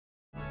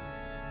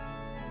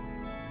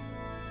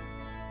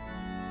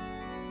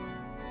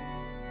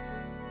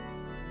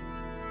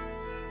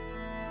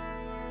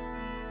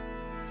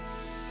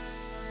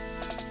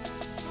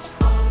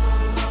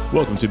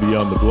Welcome to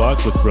Beyond the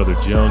Block with Brother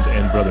Jones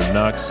and Brother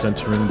Knox,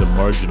 centering the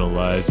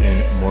marginalized in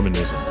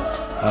Mormonism.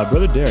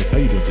 Brother Derek, how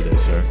you doing today,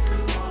 sir?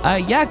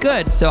 Yeah,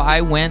 good. So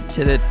I went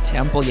to the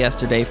temple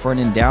yesterday for an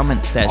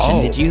endowment session.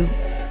 Did you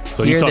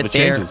So hear you saw that the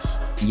changes?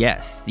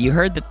 Yes. You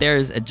heard that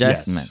there's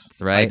adjustments,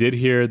 Yes. right? I did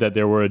hear that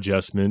there were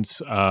adjustments.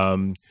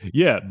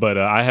 But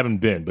I haven't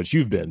been, but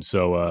you've been.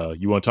 So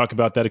you want to talk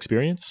about that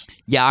experience?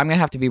 Yeah, I'm going to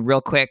have to be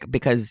real quick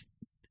because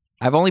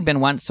I've only been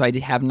once, so I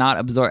have not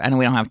absorbed. I know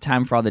we don't have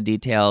time for all the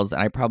details,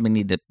 and I probably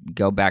need to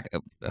go back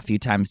a few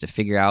times to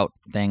figure out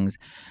things.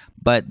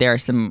 But there are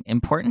some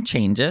important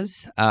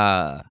changes.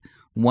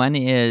 One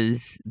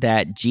is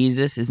that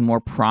Jesus is more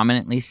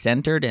prominently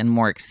centered and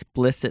more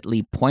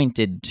explicitly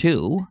pointed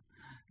to,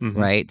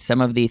 right?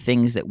 Some of the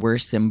things that were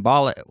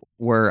symbolic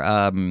were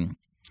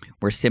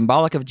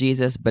symbolic of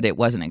Jesus, but it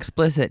wasn't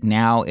explicit.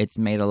 Now it's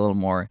made a little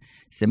more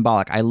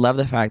symbolic. I love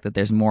the fact that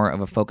there's more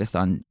of a focus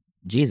on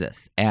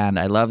Jesus, and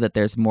I love that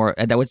there's more,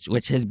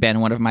 which has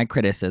been one of my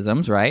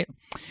criticisms, right?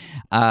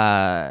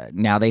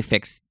 Now they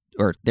fixed,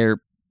 or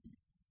they're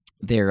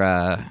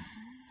I'm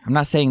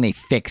not saying they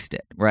fixed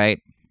it,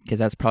 right? Because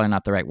that's probably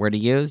not the right word to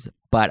use,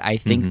 but I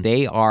think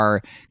they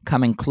are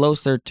coming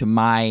closer to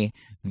my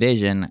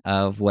vision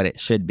of what it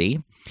should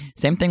be.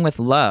 Same thing with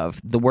love.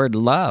 The word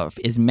love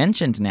is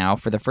mentioned now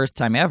for the first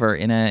time ever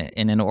in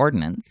an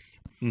ordinance.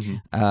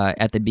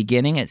 At the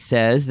beginning, it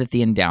says that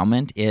the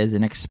endowment is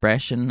an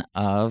expression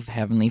of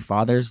Heavenly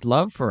Father's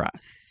love for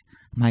us.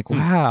 I'm like,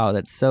 wow,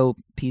 that's so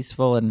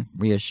peaceful and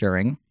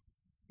reassuring.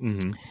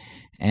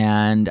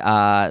 And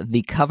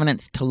the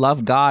covenants to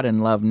love God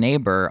and love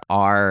neighbor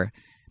are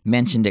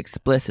mentioned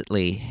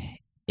explicitly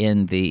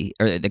in the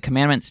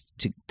commandments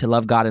to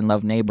love God and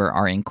love neighbor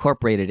are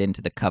incorporated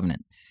into the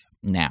covenants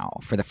now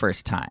for the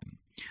first time,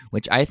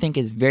 which I think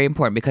is very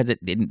important because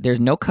there's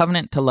no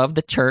covenant to love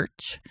the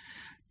church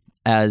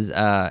as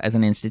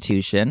an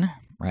institution,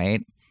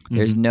 right?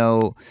 There's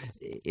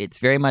it's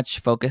very much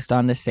focused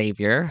on the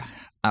Savior.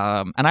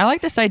 And I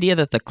like this idea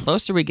that the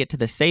closer we get to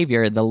the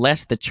Savior, the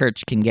less the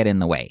church can get in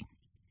the way.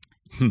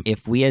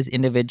 If we as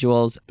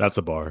individuals... That's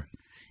a bar.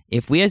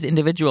 If we as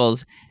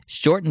individuals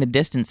shorten the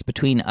distance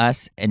between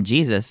us and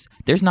Jesus,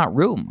 there's not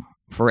room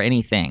for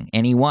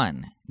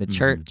anyone, the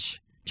church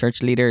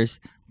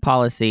leaders,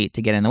 policy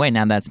to get in the way.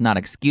 Now, that's not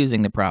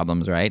excusing the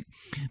problems, right?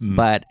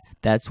 But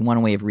that's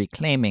one way of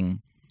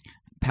reclaiming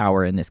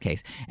power in this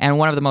case. And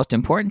one of the most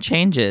important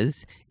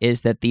changes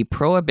is that the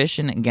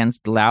prohibition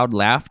against loud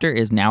laughter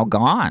is now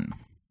gone.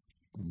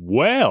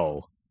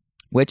 Well...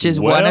 Which is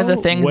one of the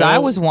things I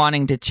was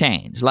wanting to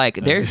change. Like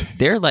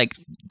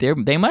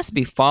they must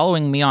be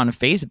following me on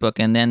Facebook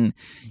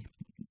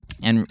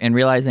and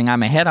realizing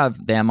I'm ahead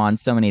of them on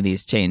so many of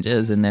these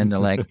changes, and then they're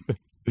like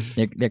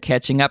they're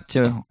catching up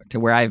to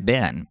where I've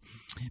been.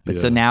 But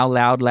so now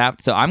loud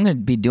laughter. So I'm going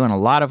to be doing a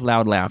lot of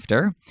loud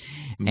laughter,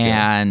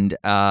 and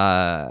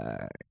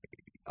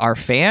our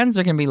fans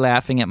are going to be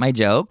laughing at my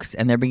jokes,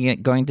 and they're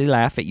going to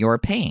laugh at your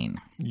pain.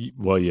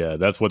 Well, yeah,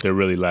 that's what they're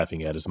really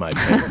laughing at is my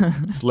pain.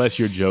 It's less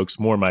your jokes,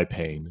 more my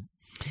pain.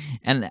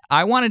 And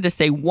I wanted to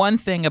say one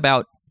thing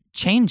about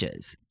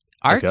changes.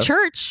 Our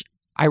church,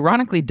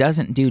 ironically,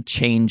 doesn't do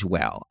change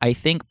well. I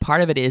think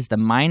part of it is the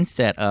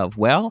mindset of,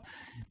 well,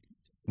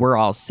 we're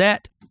all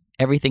set.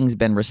 Everything's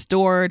been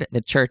restored.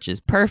 The church is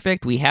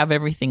perfect. We have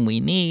everything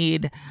we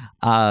need.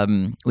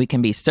 We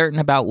can be certain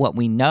about what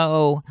we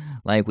know.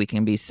 Like, we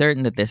can be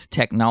certain that this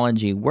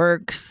technology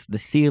works, the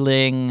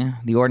sealing,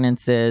 the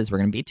ordinances, we're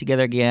going to be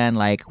together again.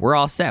 Like, we're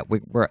all set.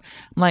 I'm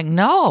like,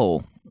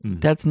 no,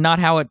 that's not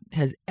how it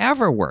has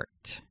ever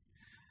worked.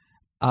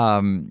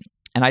 And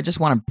I just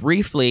want to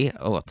briefly,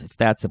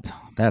 that's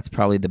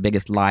probably the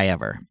biggest lie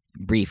ever.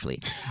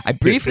 I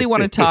briefly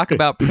want to talk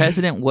about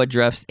President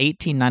Woodruff's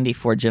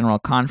 1894 General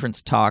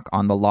Conference talk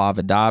on the law of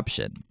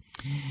adoption.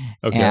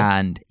 Okay.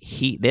 And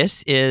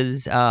this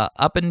is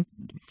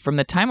from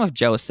the time of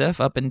Joseph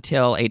up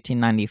until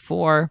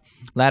 1894,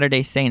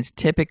 Latter-day Saints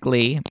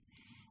typically,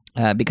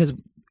 because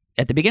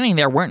at the beginning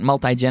there weren't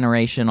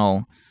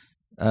multi-generational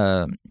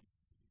families.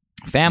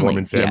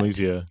 Mormon families,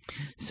 yeah.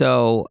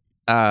 So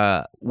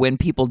when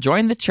people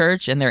joined the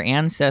church and their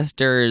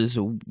ancestors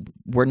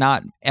were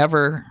not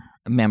ever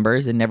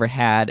members and never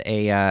had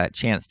a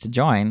chance to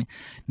join,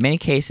 many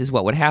cases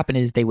what would happen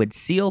is they would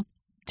seal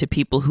to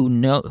people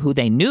who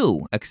they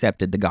knew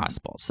accepted the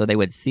gospel. So they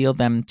would seal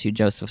them to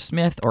Joseph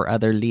Smith or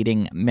other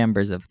leading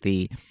members of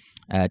the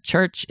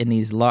church in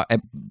these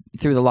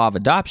through the law of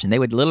adoption. They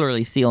would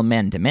literally seal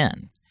men to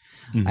men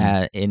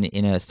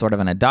in a sort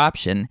of an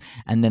adoption,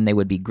 and then they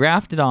would be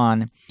grafted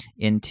on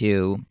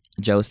into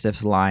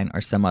Joseph's line or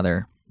some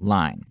other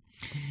line.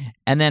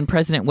 And then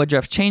President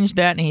Woodruff changed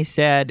that, and he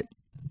said,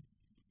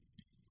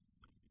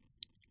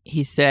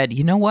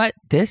 you know what?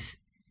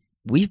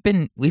 We've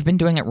been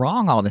doing it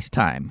wrong all this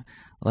time.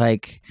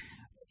 Like,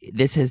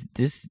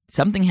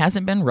 something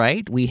hasn't been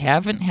right. We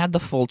haven't had the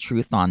full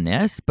truth on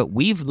this, but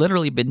we've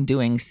literally been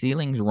doing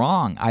sealings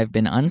wrong. I've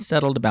been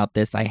unsettled about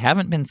this. I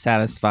haven't been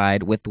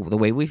satisfied with the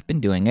way we've been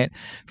doing it.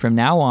 From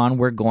now on,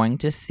 we're going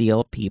to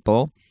seal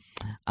people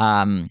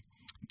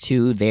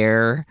to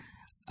their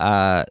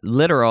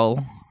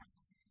literal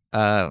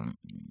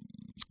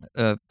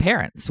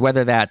parents,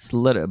 whether that's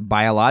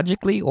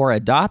biologically or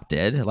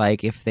adopted.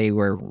 Like if they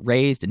were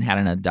raised and had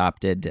an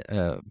adopted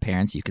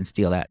parents, you can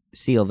seal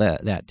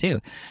that too.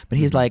 But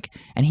he's like,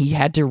 and he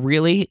had to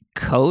really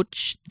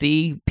coach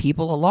the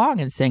people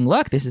along and saying,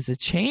 look, this is a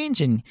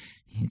change, and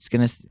it's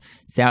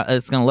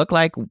gonna look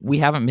like we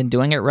haven't been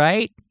doing it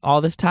right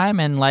all this time,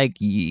 and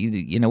like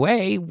in a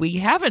way we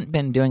haven't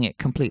been doing it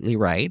completely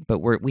right, but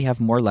we have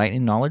more light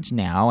and knowledge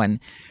now.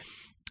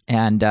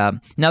 And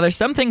now there's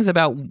some things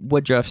about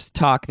Woodruff's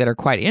talk that are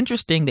quite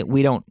interesting that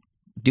we don't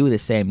do the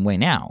same way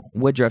now.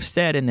 Woodruff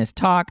said in this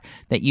talk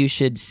that you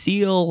should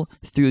seal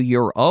through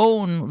your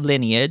own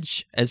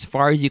lineage as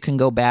far as you can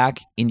go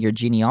back in your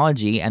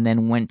genealogy, and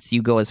then once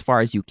you go as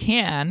far as you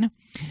can,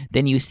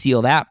 then you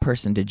seal that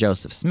person to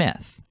Joseph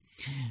Smith.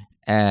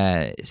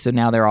 So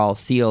now they're all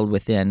sealed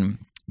within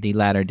the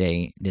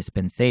Latter-day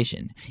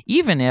Dispensation.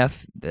 Even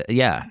if, but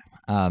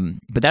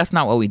that's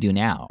not what we do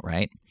now,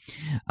 right?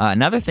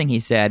 Another thing he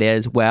said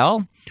is,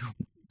 well,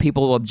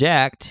 people will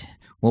object,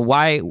 well,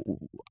 why,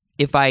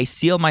 if I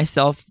seal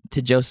myself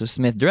to Joseph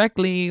Smith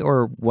directly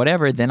or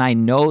whatever, then I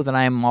know that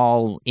I'm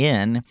all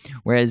in,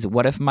 whereas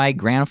what if my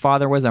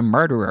grandfather was a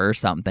murderer or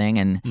something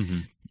and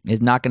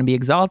is not going to be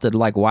exalted?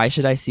 Like, why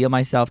should I seal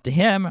myself to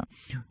him?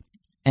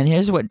 And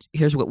here's what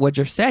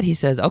Woodruff said. He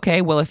says,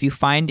 okay, well, if you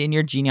find in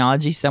your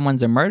genealogy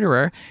someone's a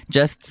murderer,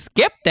 just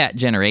skip that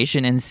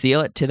generation and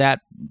skip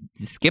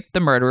the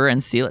murderer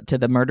and seal it to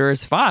the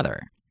murderer's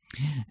father,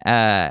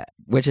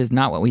 which is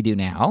not what we do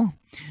now.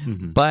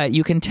 But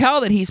you can tell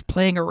that he's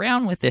playing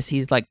around with this.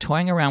 He's like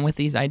toying around with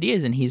these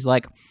ideas, and he's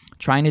like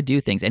trying to do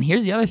things. And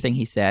here's the other thing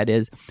he said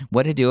is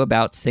what to do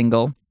about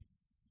single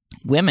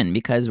women,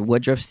 because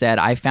Woodruff said,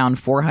 I found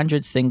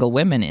 400 single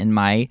women in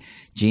my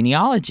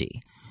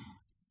genealogy.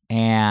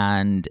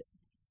 And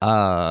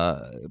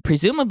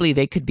presumably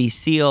they could be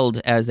sealed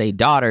as a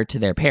daughter to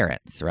their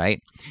parents,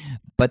 right?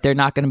 But they're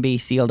not going to be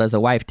sealed as a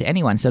wife to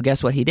anyone. So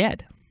guess what he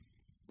did?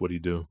 What did he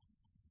do?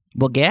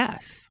 Well,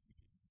 guess.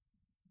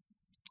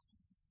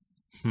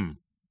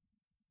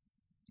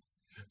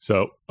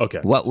 So, okay.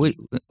 What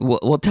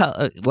we'll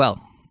tell?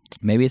 Well,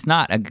 maybe it's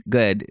not a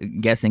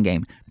good guessing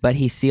game, but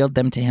he sealed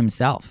them to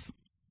himself.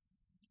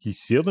 He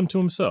sealed them to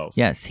himself.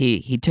 Yes,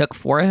 he took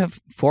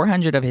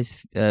 400 of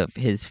his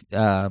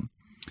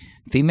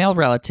female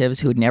relatives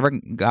who had never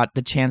got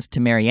the chance to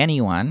marry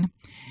anyone,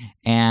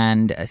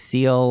 and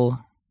sealed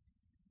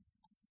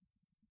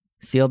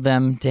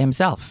them to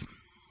himself.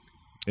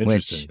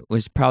 Which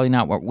was probably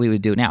not what we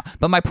would do now.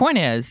 But my point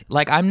is,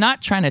 like, I'm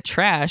not trying to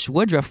trash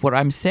Woodruff. What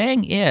I'm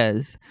saying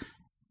is,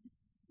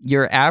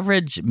 your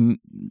average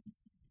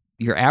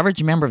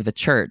member of the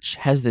church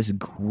has this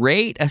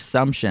great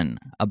assumption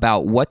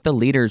about what the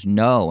leaders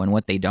know and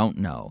what they don't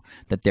know,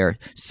 that they're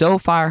so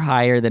far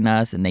higher than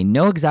us and they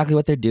know exactly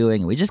what they're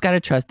doing. We just got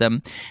to trust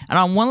them. And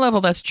on one level,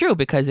 that's true,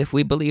 because if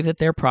we believe that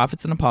they're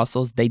prophets and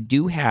apostles, they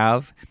do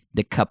have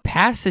the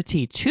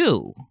capacity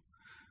to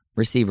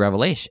receive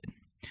revelation.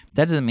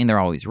 That doesn't mean they're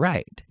always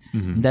right.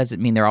 It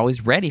doesn't mean they're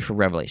always ready for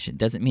revelation. It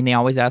doesn't mean they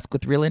always ask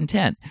with real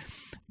intent.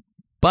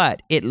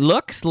 But it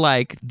looks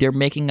like they're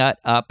making it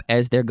up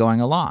as they're going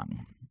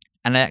along.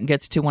 And that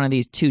gets to one of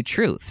these two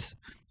truths.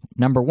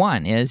 Number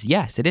one is,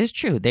 yes, it is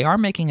true. They are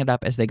making it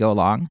up as they go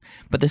along.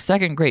 But the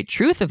second great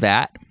truth of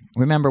that,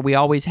 remember, we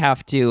always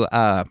have to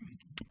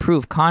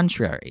prove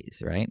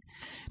contraries, right?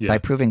 Yeah. By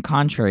proving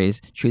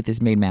contraries, truth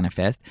is made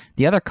manifest.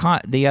 The other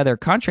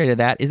contrary to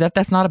that is that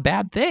that's not a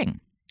bad thing.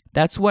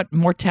 That's what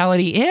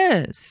mortality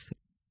is.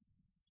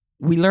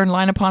 We learn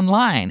line upon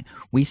line.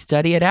 We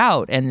study it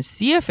out and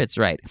see if it's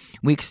right.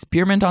 We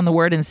experiment on the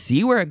word and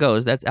see where it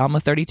goes. That's Alma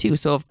 32.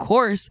 So of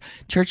course,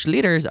 church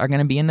leaders are going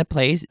to be in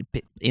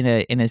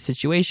a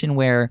situation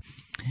where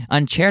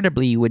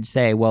uncharitably you would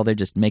say, well, they're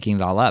just making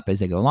it all up as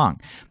they go along.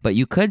 But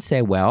you could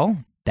say,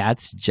 well,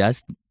 that's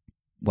just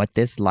what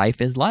this life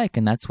is like,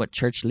 and that's what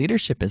church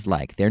leadership is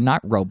like. They're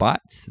not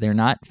robots. They're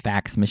not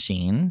fax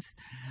machines.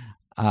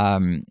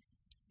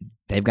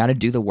 They've got to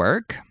do the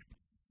work,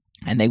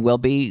 and they will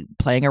be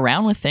playing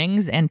around with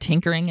things and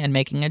tinkering and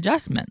making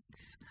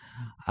adjustments.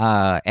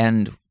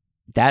 And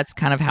that's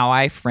kind of how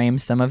I frame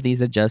some of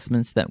these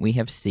adjustments that we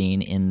have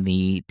seen in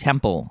the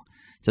temple.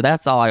 So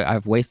that's all.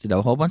 I've wasted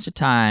a whole bunch of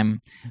time,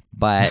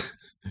 but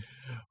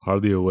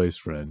hardly a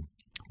waste, friend.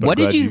 What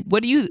do you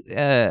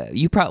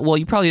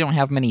probably don't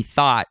have many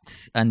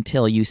thoughts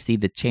until you see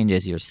the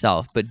changes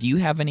yourself, but do you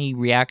have any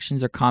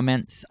reactions or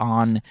comments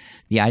on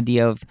the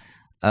idea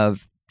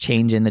of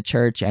change in the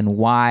church and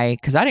why,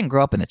 because I didn't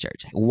grow up in the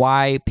church,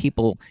 why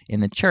people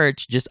in the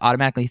church just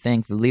automatically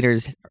think the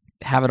leaders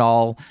have it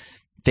all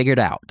figured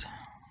out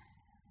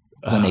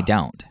when they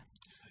don't,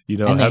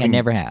 and they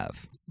never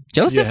have.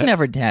 Joseph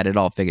never had it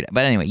all figured out.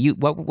 But anyway,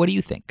 what do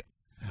you think?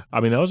 I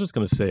mean, I was just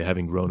going to say,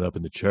 having grown up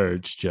in the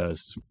church,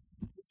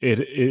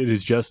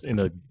 it's just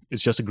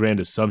a grand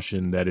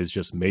assumption that is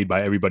just made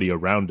by everybody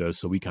around us.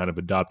 So we kind of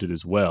adopt it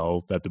as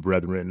well, that the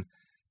brethren,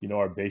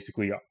 are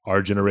basically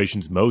our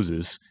generation's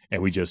Moses,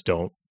 and we just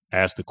don't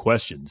ask the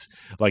questions.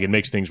 Like, it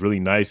makes things really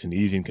nice and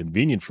easy and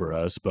convenient for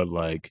us. But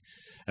like,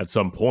 at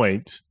some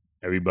point,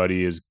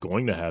 everybody is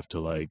going to have to,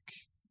 like,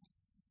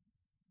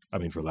 I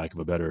mean, for lack of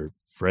a better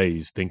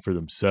phrase, think for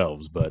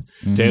themselves. But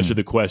to answer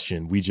the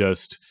question, we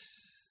just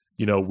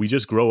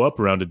grow up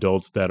around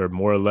adults that are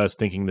more or less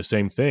thinking the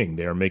same thing.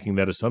 They are making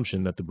that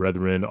assumption that the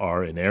brethren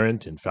are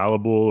inerrant,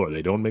 infallible, or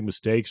they don't make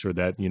mistakes, or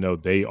that,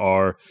 they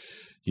are,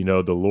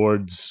 the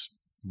Lord's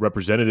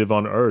representative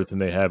on earth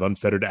and they have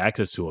unfettered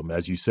access to him.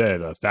 As you said,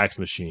 a fax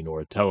machine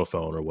or a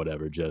telephone or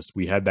whatever, just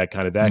we had that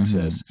kind of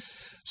access.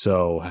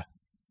 So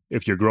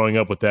if you're growing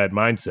up with that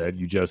mindset,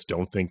 you just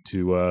don't think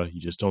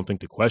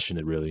to question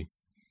it, really.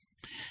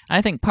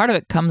 I think part of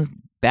it comes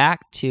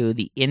back to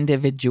the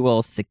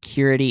individual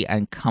security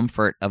and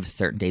comfort of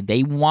certainty.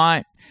 They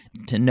want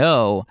to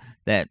know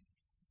that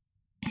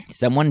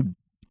someone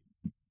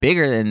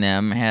bigger than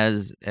them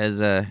has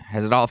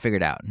it all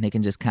figured out, and they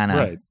can just kind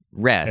of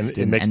rest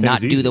and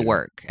not do the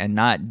work and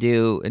not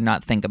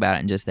think about it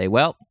and just say,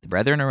 well, the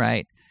brethren are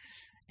right.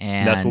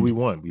 And that's what we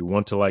want. We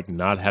want to, like,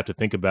 not have to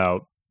think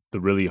about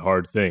the really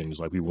hard things.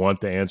 Like, we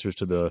want the answers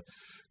to the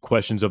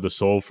questions of the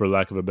soul, for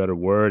lack of a better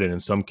word. And in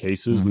some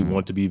cases, we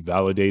want to be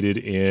validated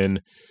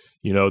in,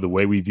 the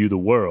way we view the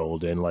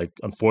world. And, like,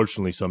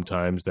 unfortunately,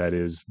 sometimes that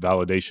is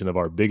validation of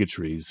our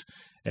bigotries.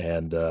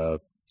 And, a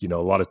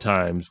lot of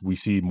times we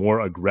see more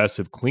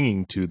aggressive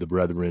clinging to the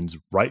brethren's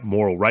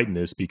moral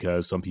rightness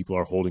because some people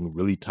are holding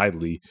really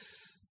tightly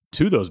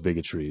to those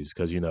bigotries.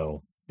 Because,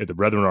 if the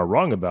brethren are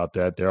wrong about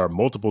that, there are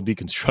multiple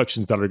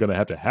deconstructions that are going to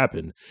have to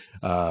happen,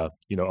 of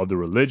the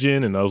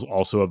religion and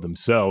also of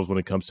themselves when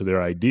it comes to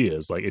their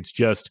ideas. Like, it's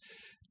just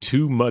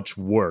too much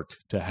work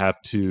to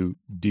have to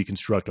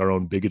deconstruct our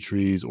own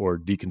bigotries or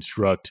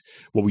deconstruct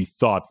what we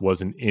thought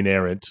was an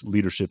inerrant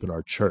leadership in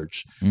our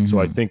church. So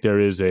I think there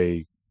is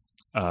a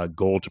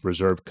goal to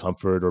preserve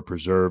comfort or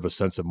preserve a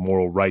sense of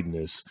moral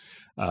rightness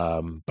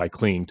by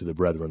clinging to the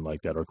brethren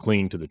like that, or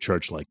clinging to the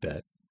church like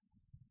that.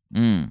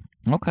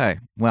 Okay.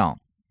 Well,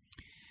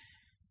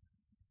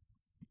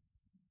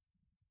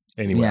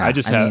 anyway, I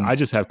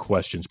just have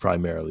questions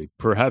primarily,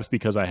 perhaps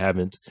because I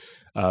haven't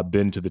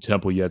been to the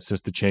temple yet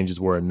since the changes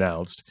were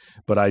announced.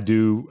 But I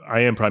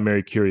am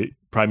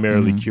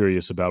primarily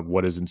curious about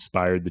what has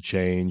inspired the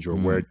change or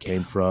where it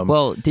came from.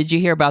 Well, did you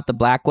hear about the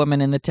black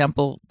woman in the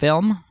temple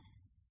film?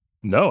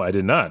 No, I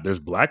did not. There's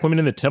black women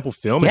in the temple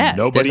film, yes, and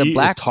nobody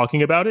is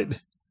talking about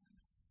it?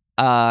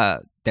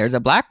 There's a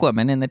black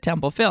woman in the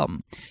temple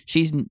film.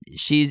 She's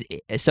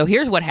so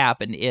here's what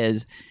happened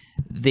is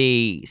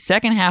the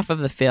second half of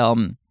the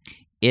film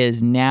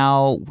is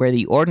now where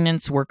the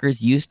ordinance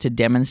workers used to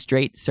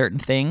demonstrate certain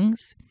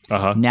things.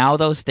 Now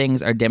those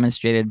things are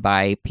demonstrated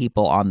by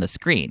people on the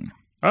screen.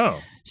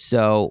 Oh.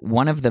 So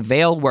one of the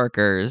veil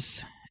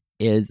workers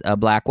is a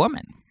black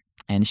woman,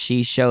 and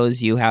she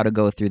shows you how to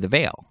go through the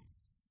veil.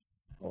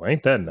 Well,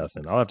 ain't that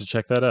nothing? I'll have to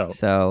check that out.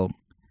 So,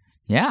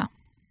 yeah.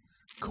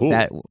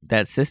 Cool.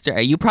 That sister,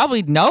 you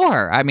probably know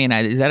her. I mean,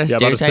 is that a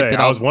stereotype?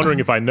 I was wondering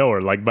if I know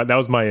her. Like, but that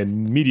was my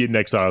immediate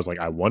next thought. I was like,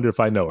 I wonder if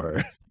I know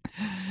her.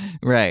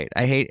 Right.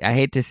 I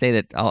hate to say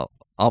that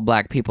all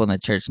black people in the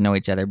church know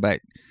each other, but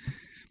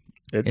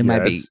it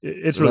might be.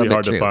 It's really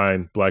hard to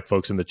find black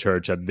folks in the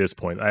church at this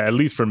point. At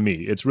least for me,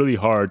 it's really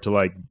hard to,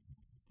 like,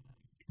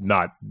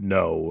 not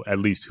know at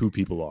least who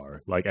people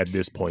are. Like, at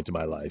this point in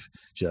my life,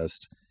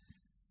 just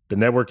the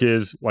network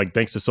is, like,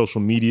 thanks to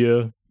social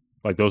media,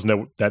 like those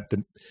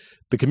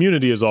the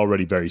community is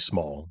already very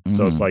small.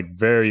 So it's, like,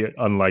 very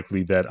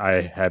unlikely that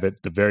I have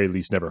at the very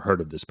least never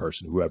heard of this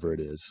person, whoever it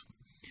is.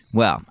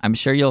 Well, I'm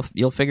sure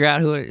you'll figure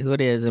out who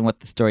it is and what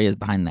the story is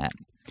behind that.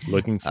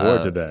 Looking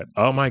forward to that.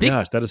 Oh my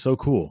gosh, that is so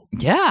cool.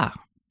 Yeah.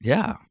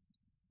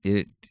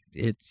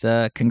 It's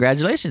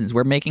congratulations.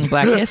 We're making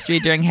Black History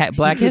during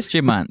Black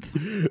History Month.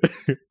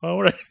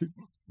 All right.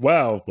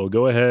 Wow. Well,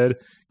 go ahead,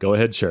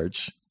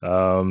 church.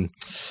 But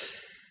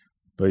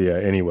yeah,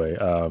 anyway,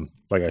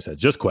 like I said,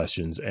 just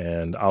questions,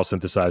 and I'll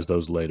synthesize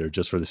those later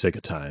just for the sake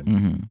of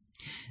time.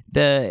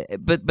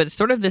 But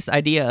sort of this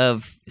idea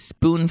of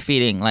spoon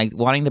feeding, like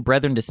wanting the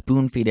brethren to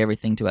spoon feed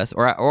everything to us,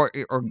 or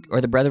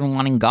the brethren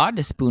wanting God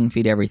to spoon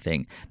feed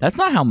everything. That's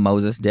not how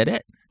Moses did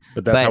it.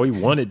 But that's how he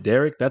won it,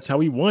 Derek. That's how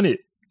he won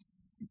it.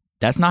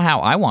 That's not how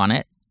I want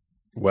it.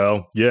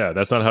 Well, yeah,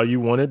 that's not how you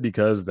want it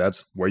because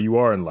that's where you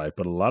are in life.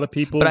 But a lot of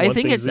people. But I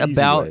think it's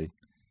about.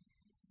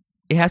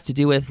 It has to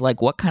do with,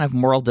 like, what kind of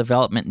moral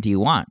development do you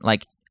want?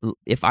 Like,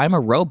 if I'm a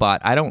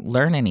robot, I don't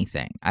learn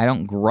anything. I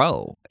don't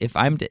grow. If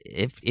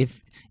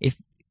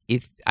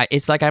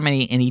it's like I'm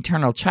an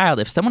eternal child.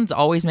 If someone's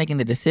always making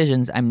the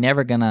decisions, I'm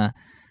never gonna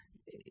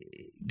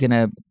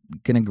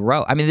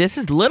grow. I mean, this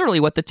is literally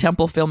what the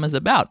temple film is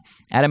about.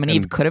 Adam and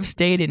Eve could have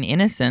stayed in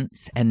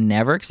innocence and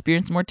never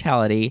experienced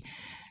mortality,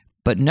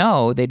 but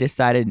no, they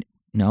decided,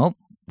 no,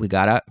 we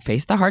gotta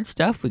face the hard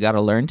stuff. We gotta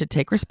learn to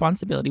take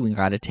responsibility. We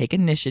gotta take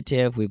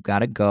initiative. We've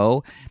gotta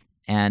go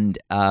and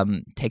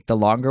take the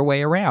longer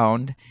way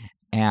around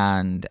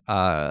and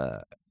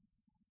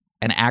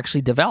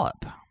actually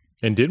develop.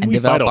 And didn't we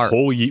fight a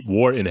whole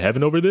war in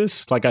heaven over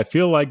this? Like, I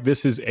feel like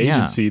this is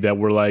agency that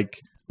we're like,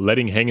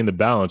 letting hang in the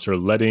balance or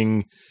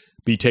letting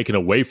be taken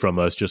away from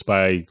us just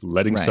by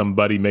letting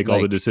somebody make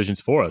all the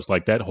decisions for us.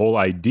 Like that whole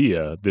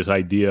idea, this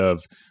idea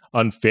of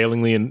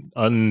unfailingly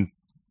and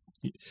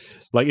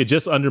like it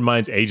just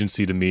undermines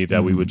agency to me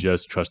that we would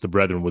just trust the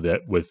brethren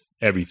with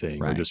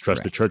everything, or just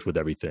trust the church with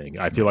everything.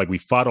 I feel like we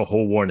fought a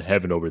whole war in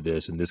heaven over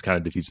this, and this kind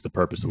of defeats the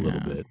purpose a little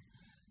bit.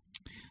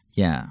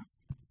 Yeah.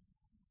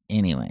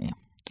 Anyway.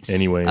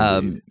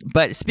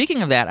 But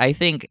speaking of that, I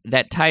think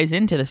that ties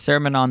into the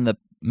Sermon on the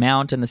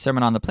Mount and the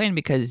Sermon on the Plain,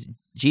 because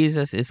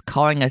Jesus is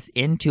calling us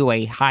into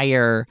a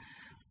higher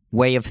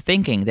way of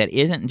thinking that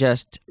isn't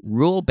just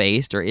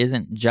rule-based or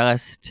isn't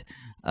just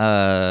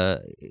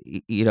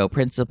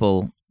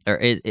principle, or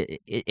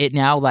it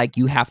now, like,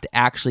 you have to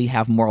actually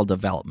have moral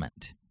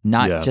development,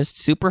 not just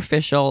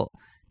superficial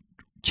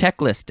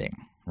checklisting,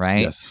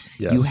 right? Yes.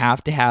 You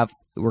have to have,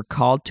 we're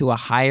called to a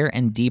higher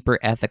and deeper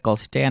ethical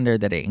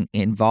standard that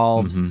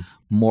involves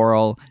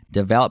moral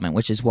development,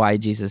 which is why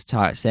Jesus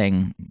taught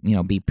saying,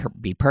 be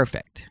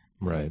perfect.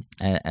 Right.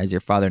 As your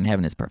Father in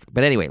heaven is perfect.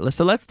 But anyway,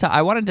 so let's talk.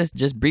 I wanted to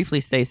just briefly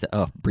say,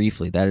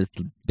 briefly, that is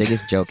the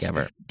biggest joke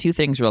ever. Two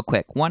things real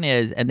quick. One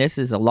is, and this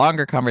is a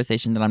longer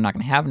conversation that I'm not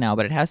going to have now,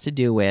 but it has to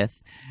do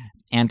with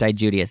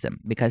anti-Judaism.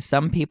 Because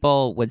some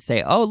people would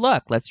say, oh,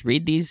 look, let's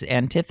read these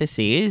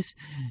antitheses.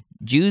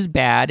 Jews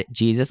bad,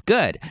 Jesus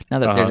good. Now,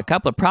 there's a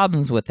couple of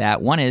problems with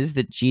that. One is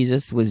that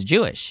Jesus was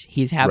Jewish.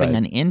 He's having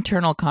an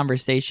internal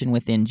conversation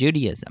within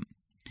Judaism.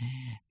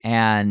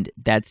 And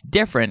that's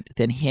different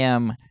than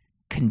him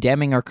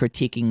condemning or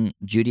critiquing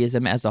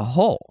Judaism as a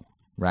whole,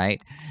 right?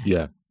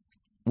 Yeah.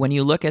 When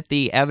you look at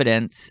the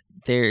evidence,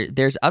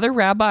 there's other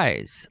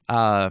rabbis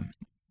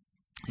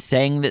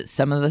saying that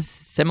some of the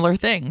similar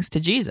things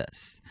to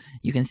Jesus.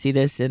 You can see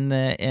this in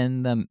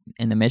the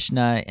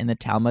Mishnah, in the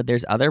Talmud.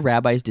 There's other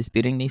rabbis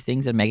disputing these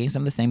things and making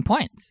some of the same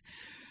points.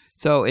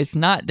 So it's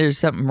not there's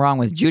something wrong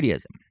with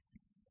Judaism.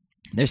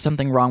 There's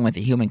something wrong with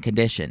the human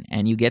condition,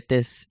 and you get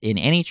this in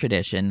any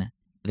tradition,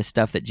 the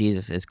stuff that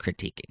Jesus is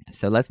critiquing.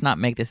 So let's not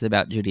make this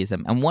about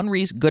Judaism. And one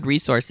good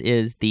resource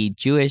is the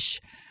Jewish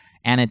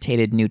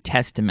Annotated New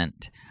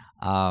Testament.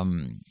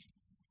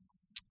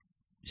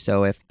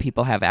 So if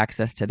people have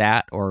access to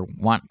that or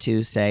want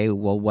to say,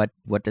 well,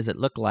 what does it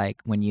look like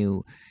when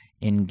you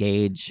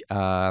engage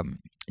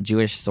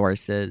Jewish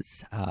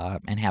sources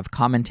and have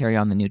commentary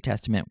on the New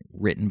Testament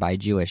written by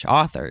Jewish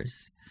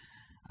authors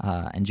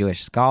and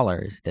Jewish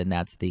scholars, then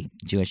that's the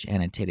Jewish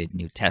Annotated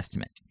New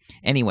Testament.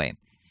 Anyway,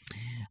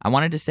 I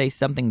wanted to say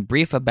something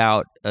brief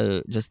about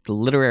just the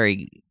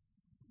literary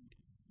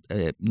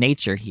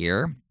nature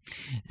here.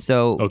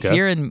 So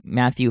here in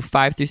Matthew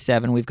 5 through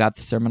 7, we've got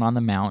the Sermon on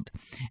the Mount,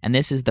 and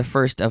this is the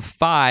first of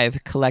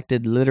 5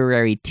 collected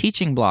literary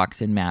teaching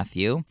blocks in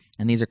Matthew,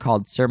 and these are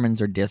called sermons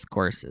or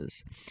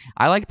discourses.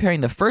 I like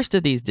pairing the first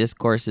of these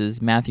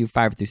discourses, Matthew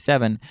 5 through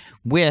 7,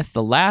 with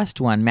the last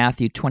one,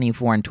 Matthew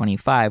 24 and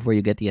 25, where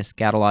you get the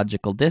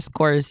eschatological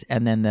discourse,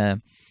 and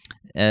then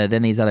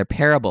then these other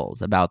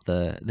parables about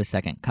the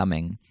second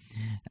coming,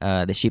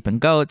 the sheep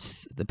and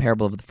goats, the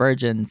parable of the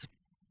virgins.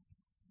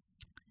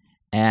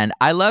 And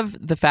I love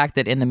the fact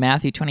that in the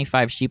Matthew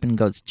 25 sheep and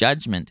goats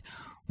judgment,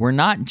 we're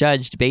not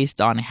judged based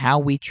on how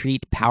we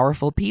treat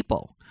powerful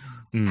people,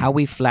 how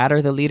we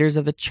flatter the leaders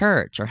of the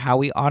church, or how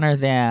we honor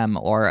them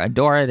or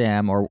adore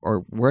them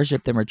or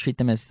worship them or treat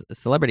them as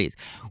celebrities.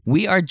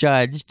 We are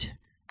judged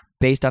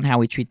based on how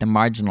we treat the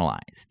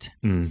marginalized.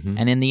 Mm-hmm.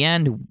 And in the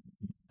end,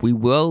 we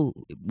will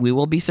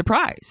be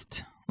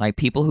surprised. Like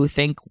people who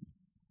think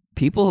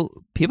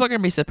people are going to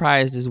be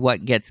surprised as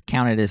what gets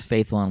counted as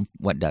faithful and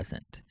what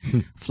doesn't.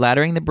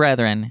 Flattering the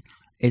brethren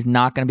is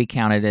not going to be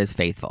counted as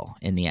faithful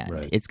in the end.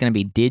 Right. It's going to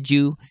be, did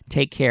you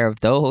take care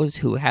of those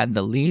who had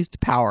the least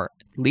power,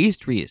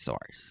 least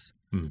resource?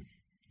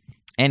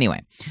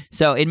 Anyway,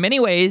 so in many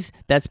ways,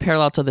 that's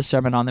parallel to the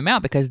Sermon on the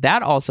Mount, because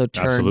that also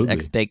turns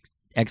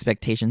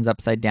expectations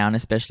upside down,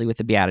 especially with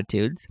the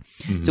Beatitudes.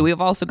 Mm-hmm. So we've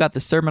also got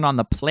the Sermon on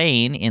the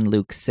Plain in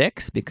Luke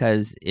 6,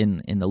 because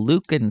in the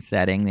Lucan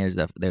setting, there's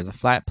a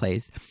flat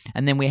place.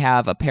 And then we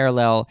have a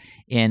parallel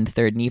in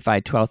 3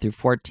 Nephi 12 through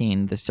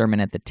 14, the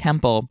Sermon at the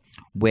Temple,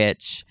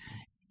 which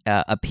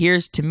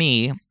appears to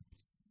me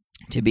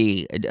to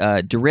be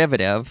a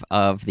derivative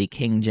of the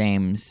King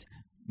James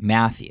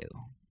Matthew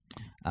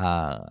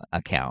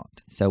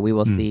account. So we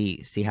will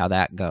see how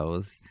that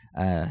goes.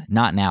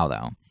 Not now,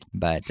 though.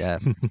 But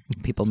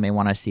people may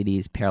want to see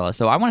these parallels.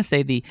 So I want to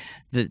say the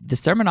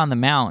Sermon on the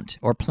Mount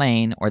or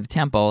Plain or the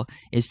Temple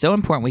is so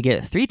important. We get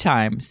it 3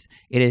 times.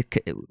 It is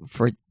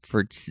for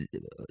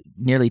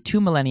nearly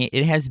 2 millennia.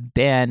 It has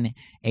been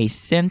a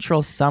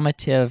central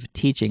summative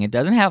teaching. It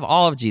doesn't have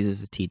all of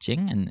Jesus'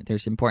 teaching, and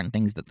there's important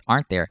things that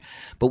aren't there.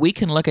 But we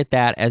can look at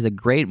that as a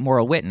great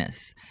moral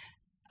witness,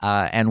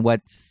 and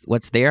what's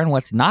there and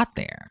what's not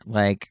there.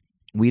 Like,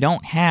 we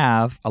don't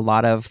have a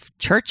lot of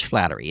church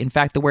flattery. In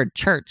fact, the word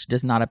church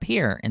does not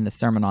appear in the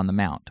Sermon on the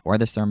Mount or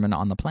the Sermon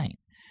on the Plain.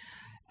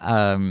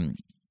 And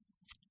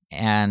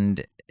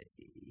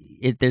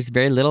there's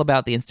very little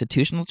about the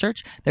institutional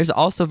church. There's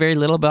also very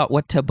little about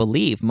what to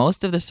believe.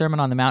 Most of the Sermon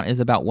on the Mount is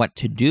about what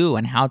to do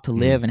and how to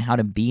live and how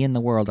to be in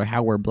the world, or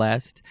how we're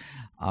blessed.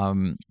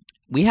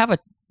 We have a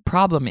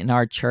problem in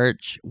our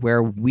church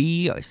where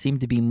we seem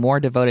to be more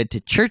devoted to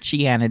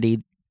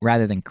churchianity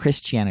rather than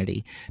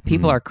Christianity.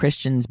 People are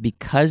Christians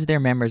because they're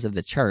members of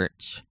the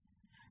church,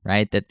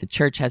 right? That the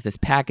church has this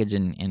package,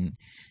 and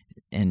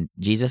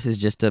Jesus is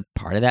just a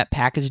part of that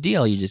package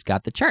deal. You just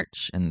got the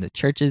church, and the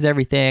church is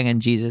everything,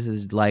 and Jesus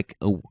is like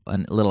a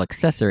little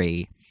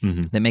accessory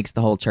that makes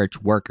the whole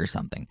church work or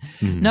something.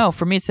 No,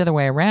 for me, it's the other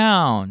way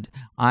around.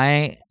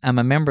 I am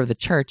a member of the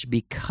church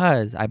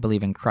because I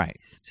believe in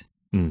Christ.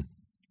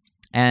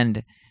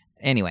 And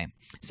anyway,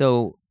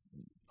 so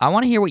I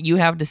want to hear what you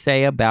have to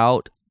say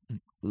about,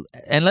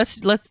 and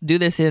let's do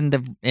this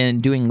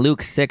in doing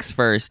Luke 6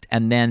 first,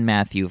 and then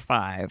Matthew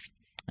 5,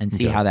 and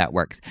see how that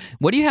works.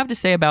 What do you have to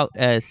say about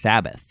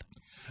Sabbath?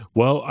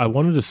 Well, I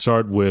wanted to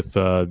start with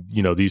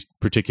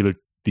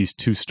these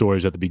two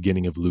stories at the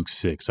beginning of Luke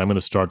 6. I'm going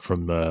to start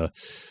from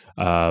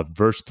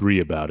verse 3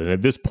 about it. And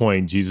at this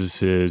point,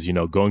 Jesus is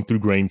going through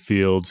grain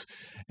fields,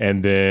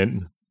 and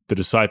then the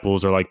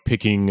disciples are like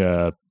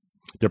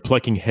they're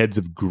plucking heads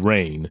of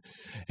grain,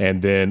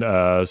 and then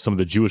some of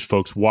the Jewish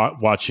folks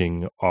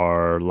watching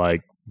are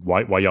like,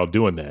 "Why y'all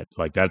doing that?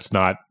 Like that's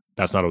not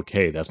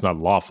okay. That's not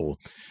lawful."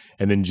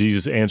 And then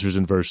Jesus answers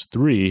in verse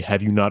 3,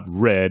 "Have you not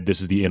read?"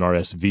 This is the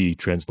NRSV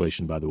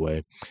translation, by the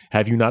way.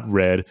 "Have you not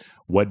read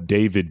what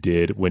David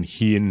did when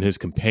he and his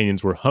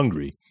companions were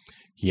hungry?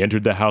 He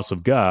entered the house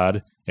of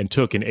God and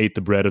took and ate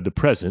the bread of the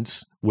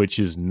presence, which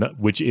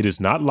it is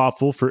not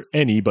lawful for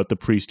any but the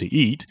priest to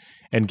eat,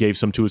 and gave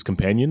some to his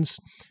companions."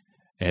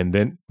 And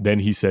then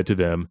he said to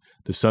them,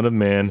 "The Son of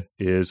Man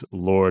is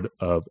Lord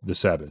of the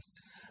Sabbath."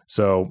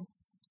 So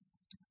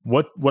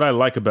what I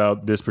like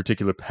about this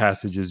particular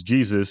passage is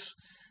Jesus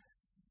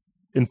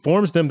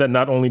informs them that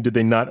not only did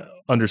they not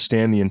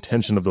understand the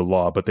intention of the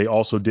law, but they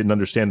also didn't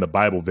understand the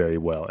Bible very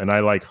well. And I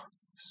like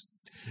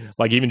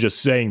even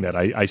just saying that,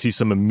 I see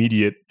some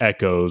immediate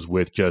echoes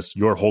with just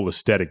your whole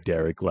aesthetic,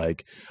 Derek.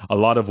 Like a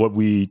lot of what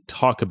we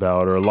talk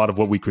about, or a lot of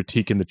what we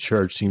critique in the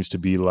church, seems to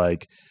be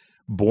like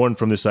born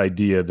from this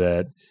idea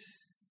that,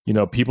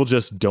 people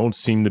just don't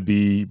seem to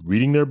be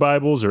reading their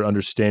Bibles or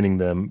understanding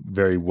them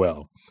very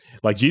well.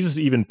 Like Jesus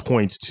even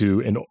points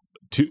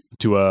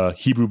to a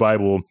Hebrew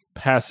Bible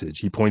passage.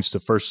 He points to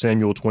 1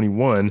 Samuel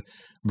 21,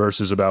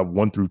 verses about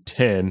 1 through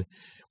 10,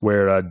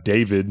 where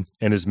David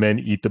and his men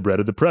eat the bread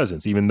of the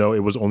presence, even though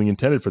it was only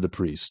intended for the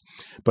priests.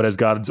 But as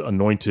God's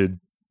anointed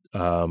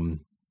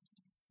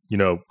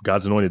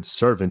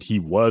servant, he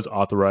was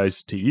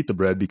authorized to eat the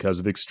bread because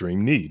of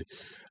extreme need.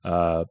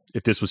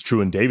 If this was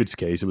true in David's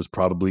case, it was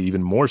probably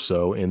even more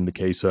so in the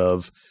case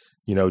of,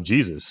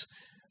 Jesus,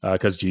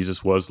 because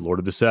Jesus was Lord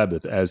of the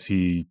Sabbath, as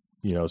he,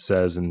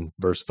 says in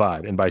verse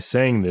 5. And by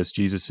saying this,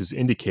 Jesus is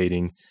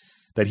indicating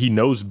that he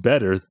knows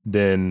better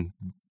than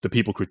the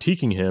people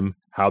critiquing him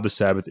how the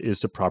Sabbath is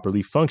to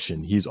properly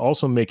function. He's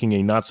also making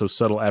a not so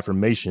subtle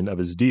affirmation of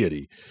his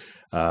deity.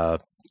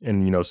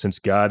 Since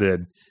God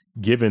had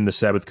given the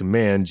Sabbath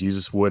command,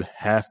 Jesus would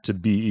have to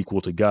be equal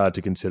to God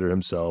to consider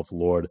himself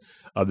Lord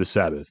of the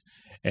Sabbath.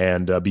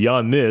 And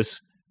beyond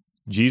this,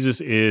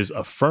 Jesus is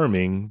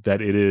affirming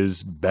that it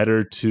is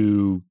better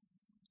to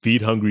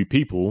feed hungry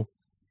people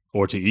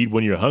or to eat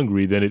when you're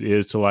hungry than it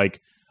is to like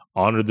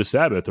honor the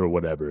Sabbath or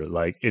whatever.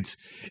 Like it's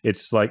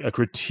like a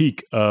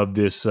critique of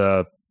this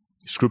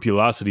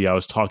scrupulosity I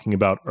was talking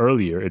about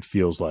earlier, it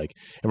feels like.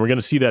 And we're going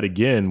to see that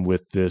again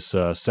with this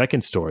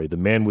second story, the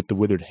man with the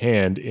withered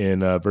hand,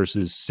 in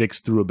verses 6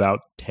 through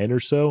about 10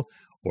 or so,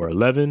 or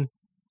 11.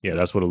 Yeah,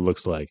 that's what it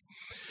looks like.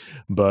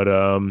 But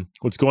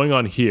what's going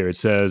on here, it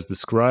says, "The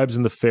scribes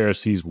and the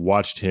Pharisees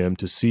watched him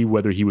to see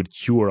whether he would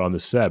cure on the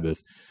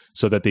Sabbath,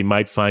 so that they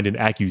might find an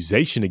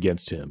accusation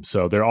against him."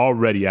 So they're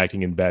already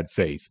acting in bad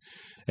faith.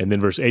 And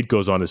then verse 8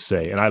 goes on to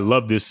say, and I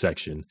love this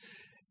section,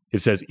 it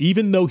says,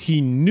 "Even though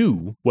he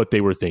knew what they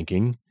were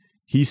thinking,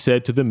 he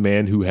said to the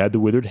man who had the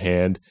withered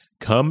hand,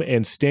 'Come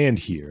and stand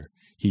here.'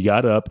 He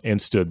got up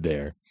and stood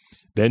there.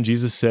 Then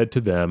Jesus said to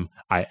them,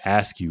 'I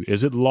ask you,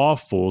 is it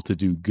lawful to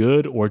do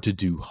good or to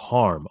do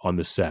harm on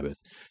the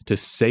Sabbath, to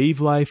save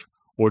life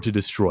or to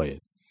destroy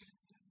it?'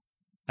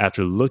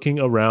 After looking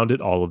around at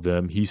all of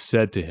them, he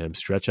said to him,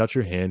 'Stretch out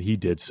your hand.' He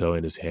did so,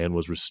 and his hand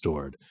was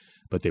restored.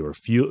 But they were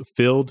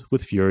filled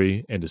with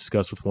fury and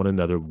discussed with one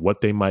another what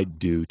they might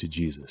do to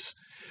Jesus."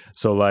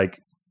 So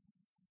like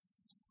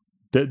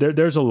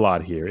there's a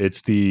lot here.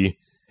 It's the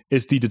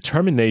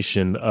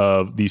determination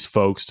of these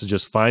folks to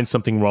just find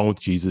something wrong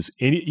with Jesus,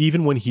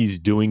 even when he's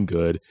doing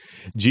good.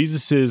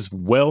 Jesus's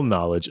well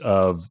knowledge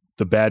of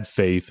the bad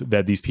faith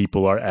that these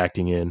people are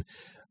acting in,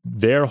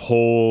 their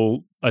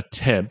whole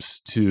attempts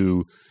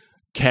to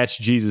catch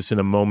Jesus in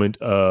a moment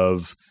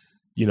of,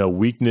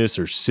 weakness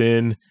or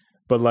sin.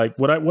 But like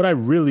what I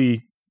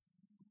really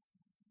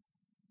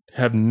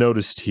have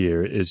noticed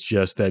here is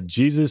just that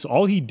Jesus,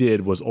 all he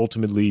did was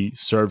ultimately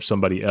serve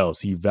somebody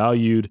else. He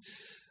valued,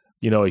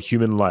 a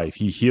human life.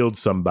 He healed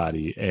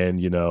somebody,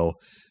 and,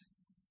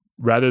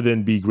 rather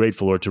than be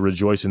grateful or to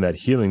rejoice in that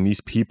healing,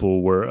 these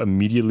people were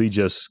immediately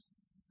just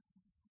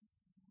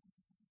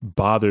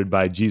bothered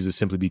by Jesus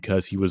simply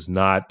because he was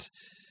not,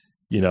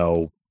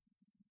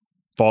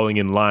 falling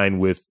in line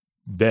with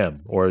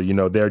them or,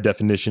 their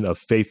definition of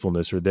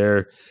faithfulness or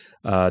their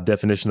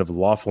definition of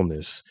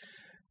lawfulness.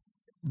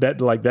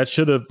 That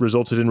should have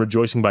resulted in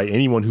rejoicing by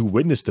anyone who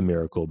witnessed the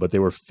miracle, but they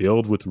were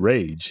filled with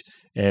rage.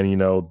 And,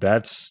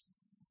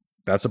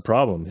 that's a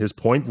problem. His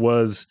point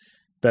was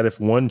that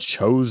if one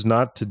chose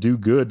not to do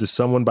good to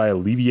someone by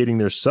alleviating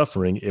their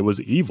suffering, it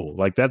was evil.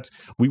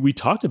 We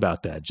talked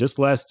about that just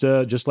last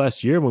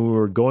year when we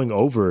were going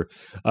over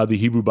the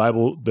Hebrew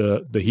Bible,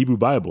 the Hebrew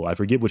Bible. I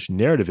forget which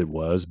narrative it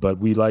was, but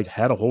we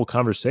had a whole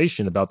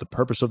conversation about the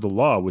purpose of the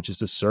law, which is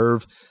to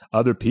serve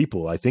other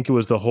people. I think it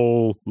was the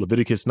whole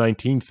Leviticus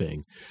 19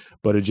 thing,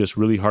 but it just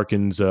really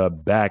harkens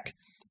back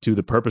to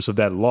the purpose of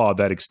that law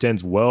that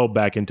extends well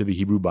back into the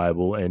Hebrew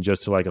Bible. And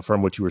just to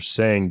affirm what you were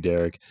saying,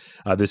 Derek,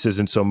 this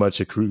isn't so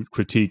much a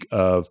critique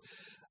of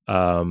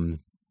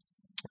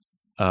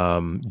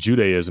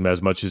Judaism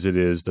as much as it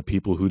is the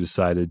people who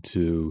decided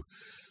to,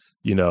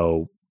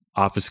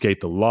 obfuscate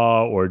the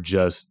law or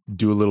just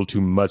do a little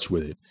too much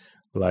with it.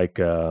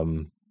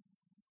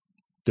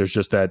 There's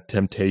just that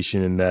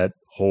temptation and that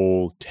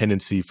whole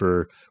tendency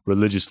for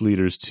religious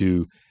leaders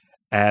to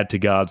add to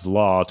God's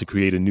law to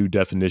create a new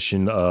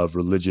definition of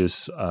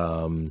religious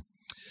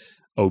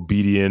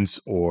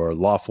obedience or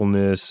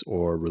lawfulness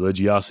or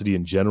religiosity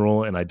in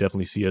general. And I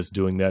definitely see us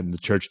doing that in the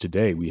church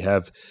today. We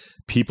have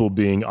people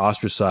being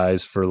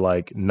ostracized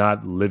for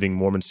not living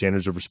Mormon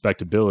standards of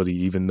respectability,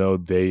 even though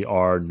they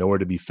are nowhere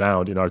to be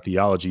found in our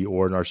theology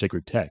or in our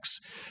sacred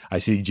texts. I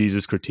see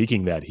Jesus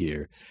critiquing that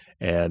here.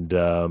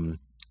 And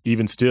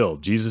even still,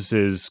 Jesus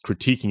is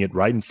critiquing it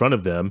right in front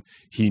of them.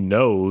 He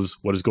knows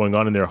what is going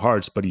on in their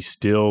hearts, but he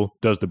still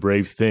does the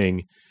brave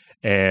thing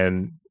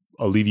and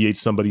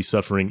alleviates somebody's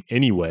suffering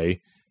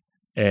anyway.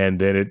 And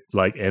then it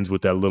ends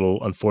with that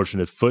little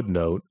unfortunate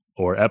footnote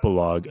or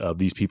epilogue of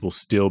these people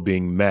still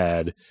being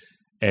mad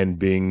and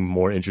being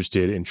more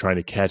interested in trying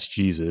to catch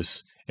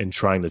Jesus and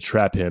trying to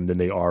trap him than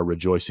they are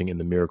rejoicing in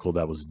the miracle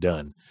that was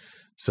done.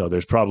 So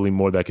there's probably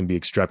more that can be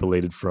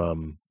extrapolated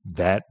from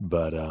that,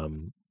 but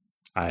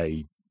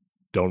I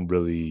don't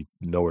really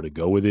know where to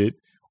go with it,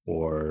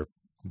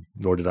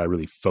 nor did I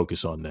really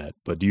focus on that.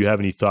 But do you have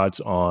any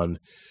thoughts on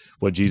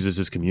what Jesus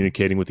is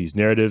communicating with these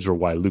narratives or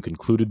why Luke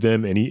included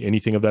them?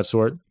 Anything of that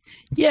sort?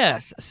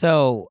 Yes.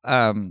 So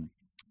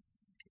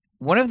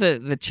one of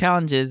the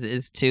challenges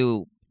is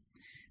to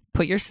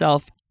put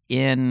yourself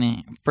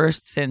in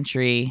first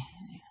century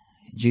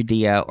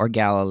Judea or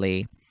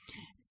Galilee.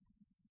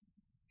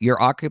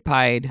 You're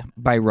occupied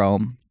by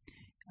Rome.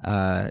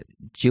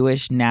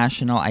 Jewish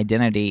national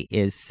identity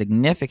is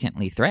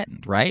significantly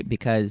threatened, right?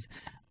 Because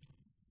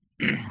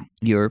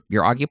you're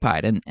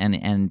occupied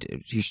and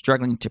you're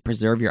struggling to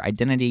preserve your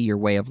identity, your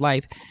way of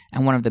life.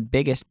 And one of the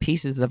biggest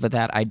pieces of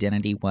that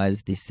identity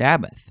was the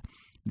Sabbath.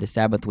 The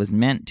Sabbath was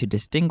meant to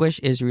distinguish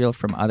Israel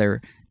from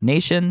other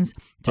nations,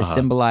 to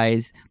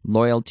symbolize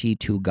loyalty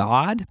to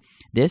God.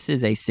 This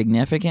is a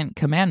significant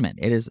commandment.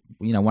 It is,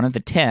 one of the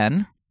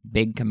 10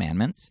 big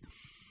commandments.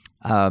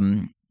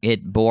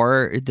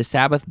 The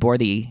Sabbath bore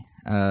the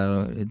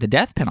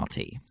death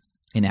penalty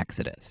in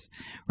Exodus,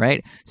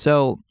 right?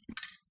 So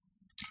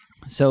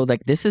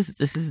this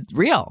is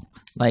real.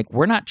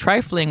 We're not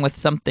trifling with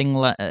something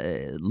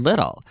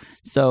little.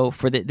 So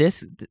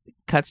this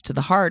cuts to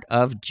the heart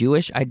of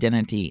Jewish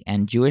identity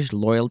and Jewish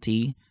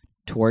loyalty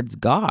towards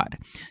God.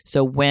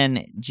 So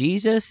when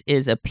Jesus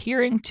is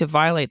appearing to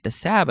violate the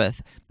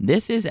Sabbath,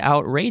 this is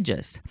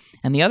outrageous.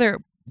 And the other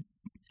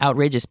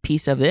outrageous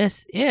piece of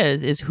this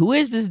is who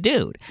is this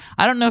dude?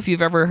 I don't know if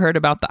you've ever heard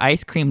about the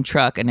ice cream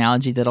truck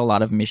analogy that a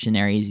lot of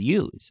missionaries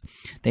use.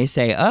 They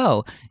say,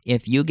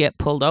 if you get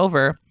pulled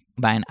over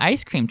by an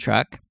ice cream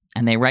truck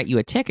and they write you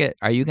a ticket,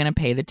 are you going to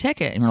pay the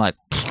ticket? And you're like,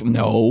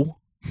 no.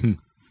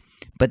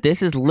 But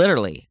this is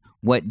literally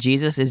what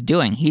Jesus is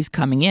doing. He's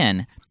coming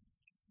in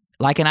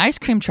like an ice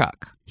cream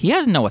truck. He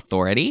has no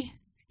authority.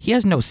 He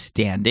has no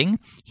standing.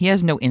 He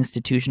has no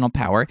institutional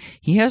power.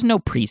 He has no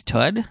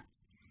priesthood.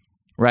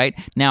 Right?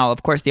 Now,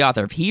 of course, the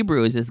author of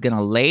Hebrews is going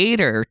to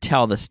later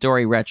tell the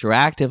story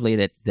retroactively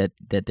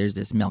that there's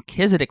this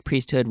Melchizedek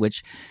priesthood,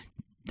 which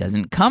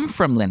doesn't come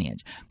from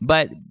lineage.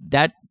 But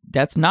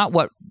that's not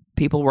what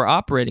people were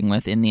operating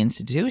with in the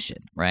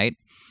institution, right?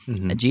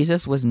 Mm-hmm.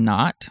 Jesus was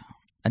not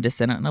a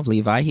descendant of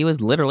Levi. He was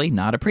literally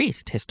not a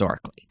priest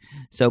historically.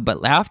 So,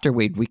 but after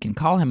we can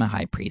call him a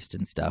high priest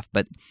and stuff,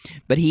 but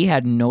he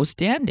had no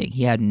standing.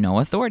 He had no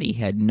authority.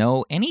 He had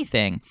no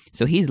anything.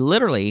 So he's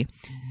literally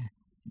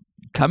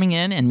coming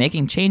in and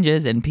making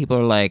changes, and people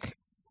are like,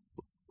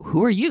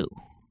 who are you?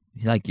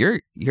 He's like, you're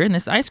in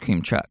this ice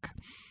cream truck.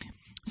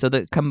 So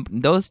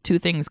those two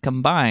things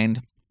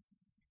combined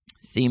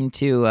seem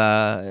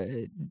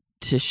to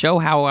show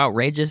how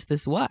outrageous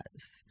this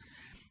was.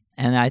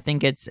 And I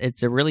think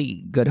it's a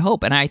really good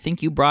hope. And I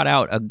think you brought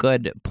out a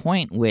good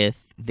point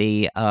with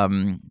the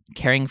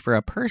caring for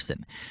a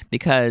person,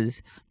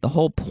 because the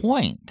whole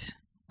point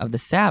of the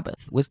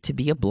Sabbath was to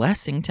be a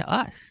blessing to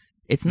us.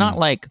 It's not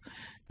like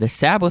the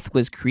Sabbath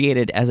was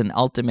created as an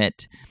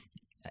ultimate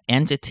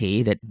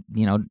entity that,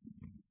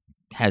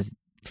 has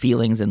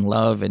feelings and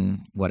love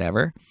and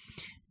whatever.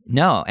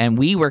 No, and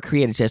we were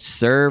created to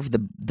serve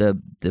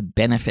the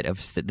benefit of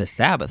the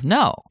Sabbath.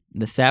 No,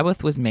 the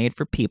Sabbath was made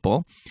for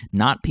people,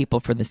 not people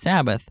for the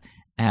Sabbath,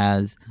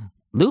 as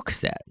Luke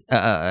said,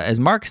 as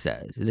Mark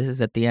says. This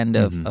is at the end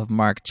of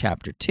Mark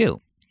chapter 2.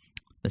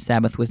 The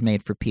Sabbath was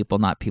made for people,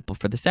 not people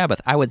for the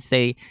Sabbath. I would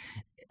say,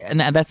 and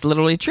that's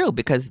literally true,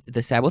 because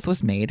the Sabbath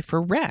was made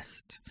for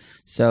rest,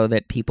 so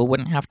that people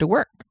wouldn't have to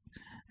work.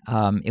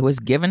 It was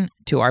given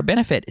to our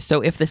benefit.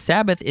 So if the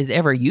Sabbath is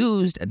ever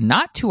used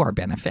not to our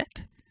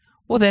benefit,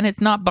 well, then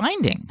it's not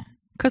binding.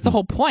 Because the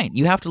whole point,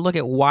 you have to look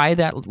at why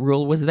that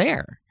rule was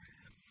there.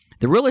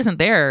 The rule isn't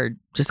there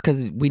just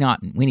because we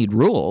need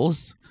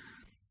rules,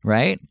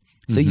 right?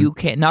 So you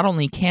not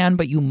only can,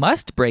 but you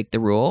must break the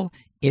rule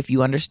if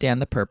you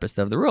understand the purpose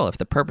of the rule. If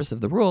the purpose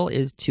of the rule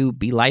is to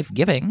be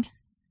life-giving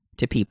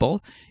to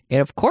people,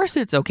 and of course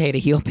it's okay to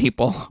heal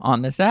people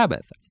on the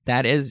Sabbath.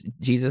 That is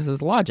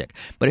Jesus' logic.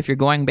 But if you're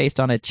going based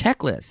on a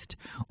checklist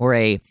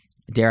or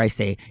dare I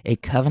say, a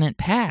covenant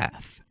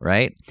path,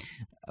 right,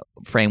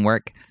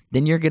 framework,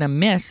 then you're going to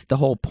miss the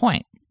whole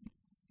point.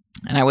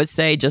 And I would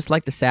say, just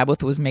like the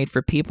Sabbath was made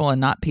for people and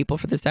not people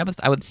for the Sabbath,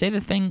 I would say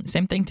same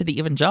thing to the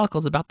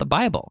evangelicals about the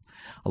Bible.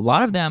 A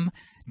lot of them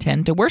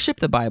tend to worship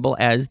the Bible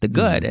as the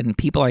good, and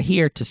people are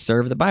here to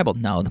serve the Bible.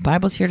 No, the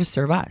Bible's here to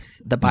serve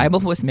us. The Bible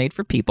was made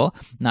for people,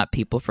 not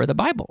people for the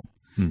Bible,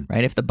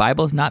 right? If the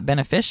Bible is not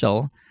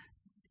beneficial,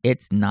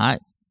 it's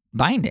not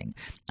binding.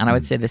 And I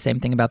would say the same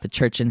thing about the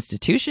church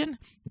institution.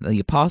 The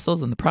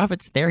apostles and the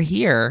prophets, they're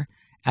here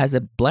as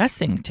a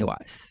blessing to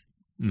us,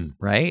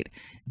 right?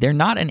 They're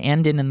not an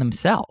end in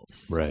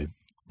themselves. Right.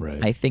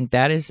 I think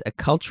that is a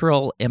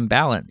cultural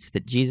imbalance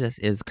that Jesus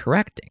is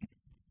correcting.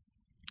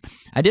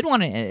 I did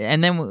want to,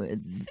 and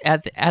then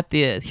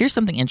here's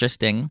something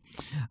interesting.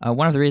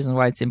 One of the reasons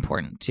why it's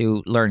important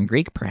to learn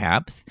Greek,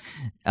 perhaps,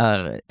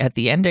 at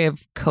the end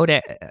of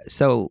Codex.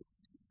 So,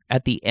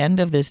 at the end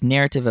of this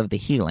narrative of the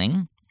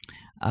healing,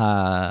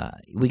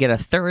 we get a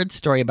third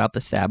story about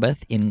the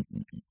Sabbath in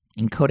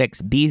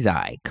Codex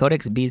Bezae.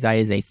 Codex Bezae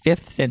is a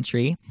 5th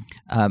century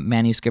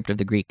manuscript of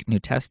the Greek New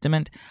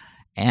Testament,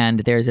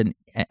 and there's an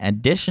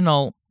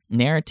additional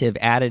narrative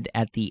added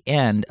at the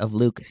end of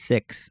Luke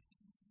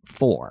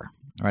 6:4.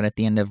 Right at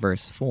the end of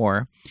verse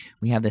 4,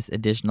 we have this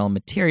additional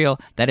material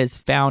that is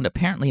found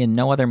apparently in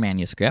no other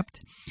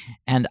manuscript,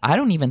 and I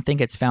don't even think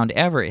it's found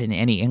ever in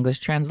any English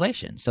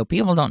translation. So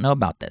people don't know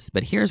about this,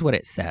 but here's what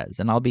it says,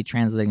 and I'll be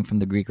translating from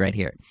the Greek right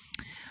here.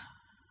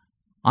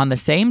 On the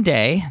same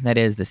day, that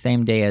is the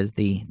same day as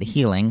the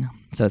healing,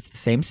 so it's the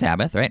same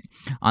Sabbath, right?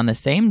 On the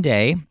same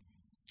day,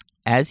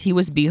 as he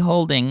was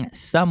beholding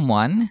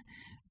someone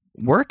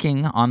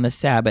working on the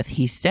Sabbath,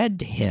 he said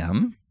to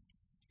him,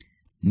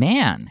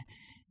 "Man,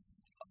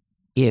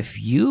 if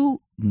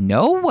you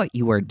know what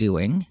you are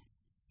doing,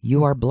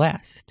 you are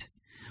blessed.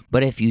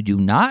 But if you do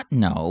not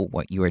know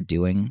what you are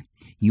doing,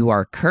 you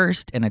are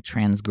cursed and a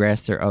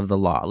transgressor of the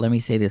law." Let me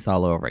say this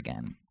all over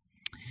again.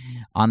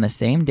 On the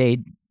same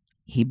day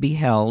he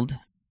beheld,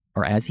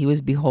 or as he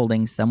was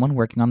beholding someone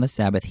working on the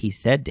Sabbath, he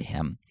said to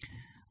him,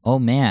 "Oh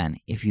man,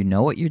 if you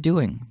know what you're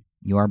doing,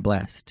 you are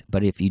blessed.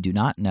 But if you do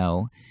not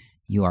know,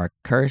 you are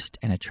cursed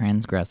and a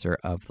transgressor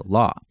of the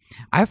law."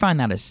 I find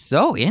that is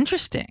so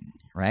interesting,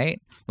 right?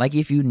 Like,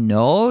 if you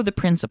know the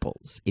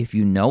principles, if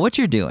you know what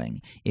you're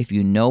doing, if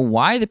you know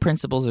why the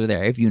principles are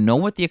there, if you know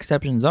what the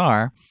exceptions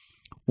are,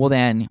 well,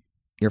 then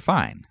you're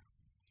fine.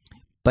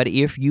 But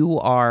if you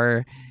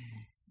are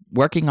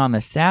working on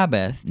the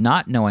Sabbath,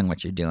 not knowing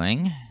what you're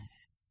doing,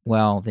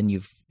 well, then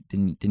you've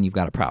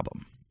got a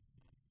problem.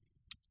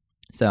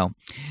 So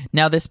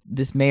now this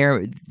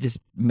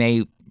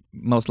may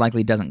most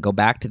likely doesn't go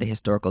back to the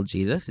historical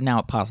Jesus. Now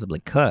it possibly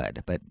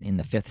could, but in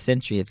the 5th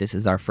century, if this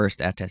is our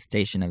first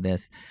attestation of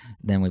this,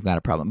 then we've got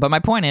a problem. But my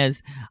point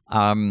is,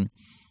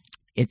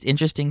 it's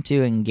interesting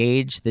to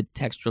engage the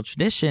textual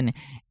tradition,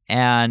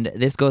 and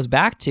this goes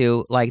back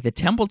to, like, the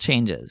temple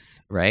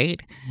changes,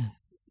 right?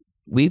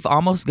 We've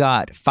almost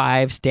got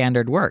 5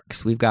 standard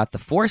works. We've got the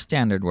 4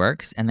 standard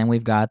works, and then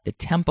we've got the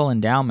temple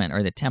endowment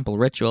or the temple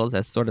rituals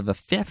as sort of a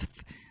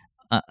 5th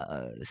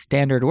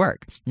standard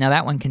work. Now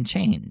that one can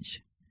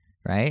change,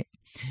 right?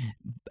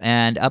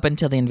 And up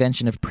until the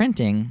invention of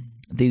printing,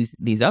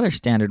 these other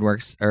standard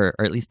works, or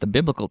at least the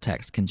biblical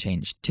text, can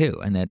change too,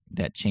 and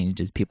that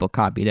changed as people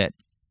copied it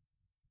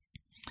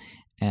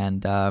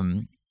and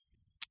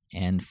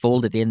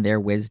folded in their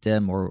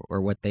wisdom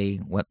or what they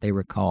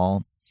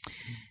recall.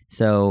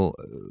 So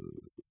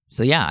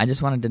yeah, I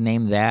just wanted to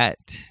name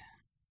that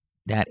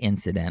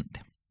incident.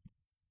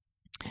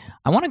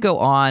 I want to go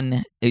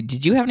on.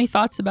 Did you have any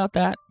thoughts about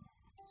that?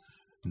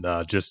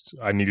 Nah, just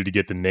I needed to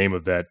get the name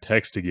of that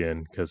text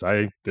again, because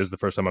this is the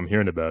first time I'm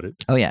hearing about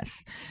it. Oh,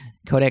 yes.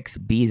 Codex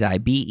Bezae,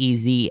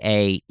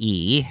 Bezae.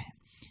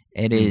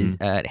 It is.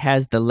 It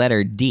has the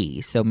letter D.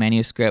 So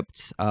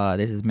manuscripts,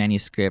 this is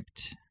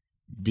manuscript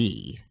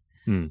D.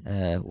 in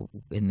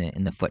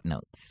the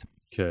footnotes.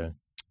 Okay.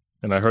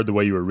 And I heard the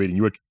way you were reading.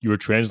 You were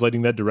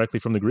translating that directly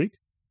from the Greek?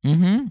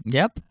 Mm-hmm.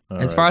 Yep.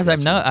 As far as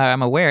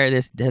I'm aware,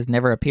 this has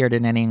never appeared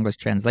in any English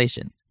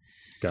translation.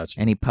 Gotcha.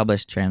 Any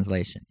published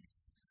translation.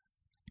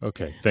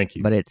 Okay, thank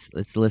you. But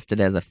it's listed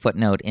as a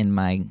footnote in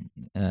my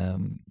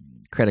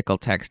critical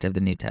text of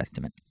the New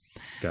Testament.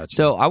 Gotcha.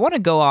 So I want to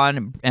go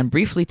on and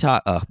briefly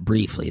talk.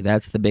 Briefly.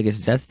 That's going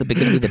to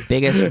be the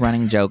biggest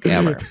running joke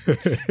ever.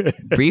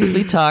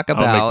 Briefly talk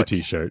about. I'll make the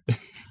T-shirt.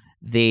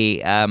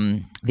 The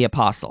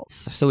apostles.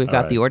 So we've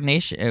got the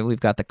ordination. We've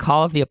got the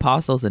call of the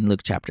apostles in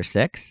Luke chapter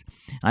 6.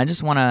 I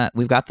just want to.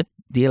 We've got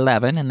the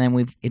 11, and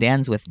then it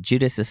ends with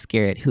Judas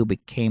Iscariot, who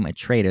became a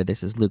traitor.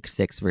 This is Luke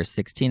 6 verse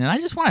 16, and I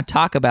just want to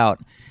talk about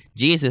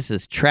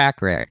Jesus's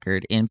track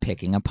record in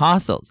picking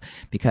apostles,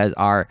 because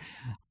our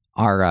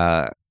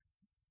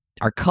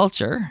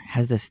culture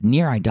has this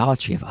near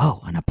idolatry of,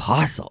 an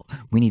apostle.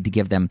 We need to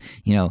give them,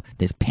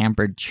 this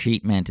pampered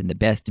treatment and the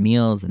best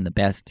meals and the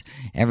best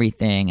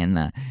everything and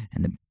the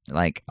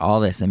like all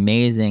this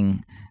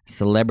amazing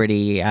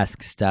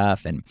celebrity-esque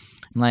stuff. And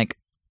I'm like,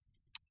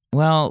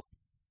 well,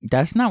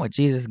 that's not what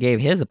Jesus gave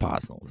his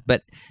apostles.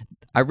 But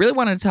I really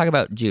wanted to talk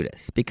about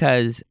Judas,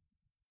 because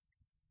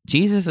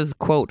Jesus's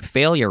quote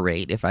failure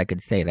rate, if I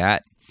could say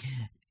that,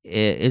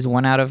 is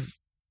 1 out of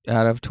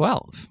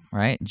 12,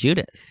 right?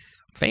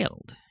 Judas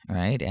failed,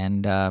 right?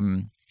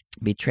 And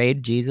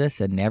betrayed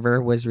Jesus and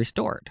never was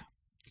restored.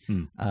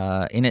 In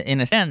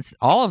a sense,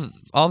 all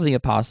of the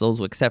apostles,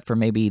 except for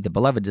maybe the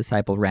beloved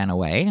disciple, ran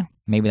away.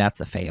 Maybe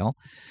that's a fail.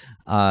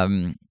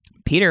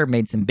 Peter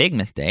made some big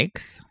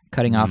mistakes,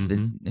 cutting off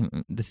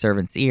the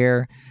servant's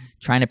ear,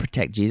 trying to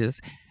protect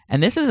Jesus.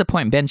 And this is a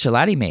point Ben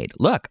Shalati made.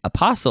 Look,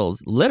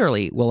 apostles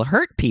literally will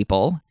hurt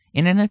people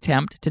in an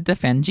attempt to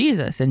defend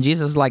Jesus. And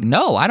Jesus is like,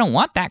 no, I don't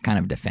want that kind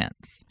of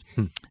defense.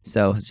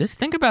 So just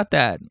think about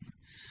that,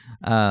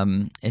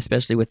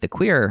 especially with the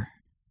queer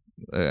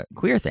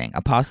thing.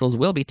 Apostles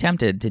will be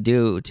tempted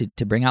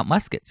to bring out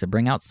muskets, to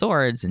bring out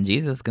swords, and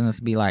Jesus is going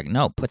to be like,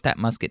 no, put that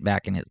musket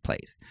back in its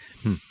place.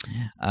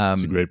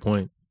 That's a great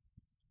point.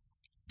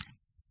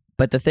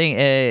 But the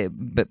thing,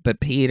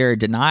 but Peter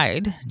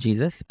denied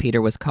Jesus.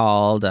 Peter was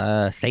called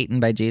Satan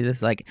by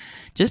Jesus. Like,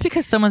 just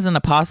because someone's an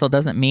apostle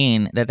doesn't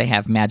mean that they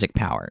have magic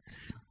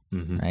powers,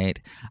 right?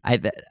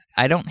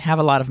 I don't have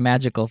a lot of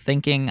magical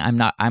thinking.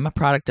 I'm a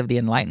product of the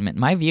Enlightenment.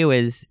 My view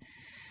is,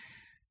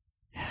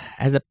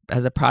 as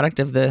a product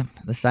of the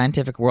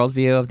scientific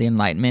worldview of the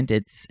Enlightenment,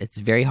 it's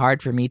very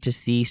hard for me to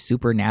see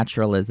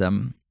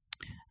supernaturalism.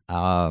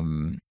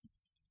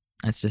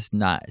 It's just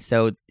not.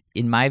 So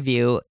in my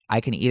view,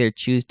 I can either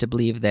choose to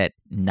believe that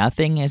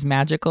nothing is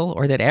magical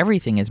or that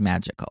everything is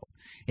magical.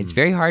 It's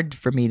very hard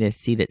for me to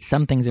see that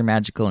some things are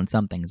magical and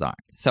some things aren't.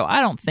 So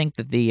I don't think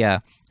that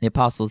the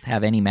apostles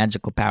have any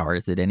magical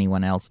powers that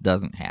anyone else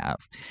doesn't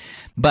have.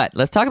 But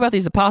let's talk about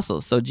these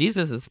apostles. So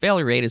Jesus'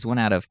 failure rate is 1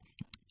 out of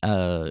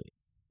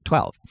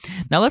 12.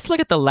 Now let's look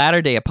at the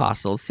Latter-day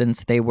Apostles,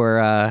 since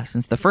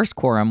the first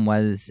quorum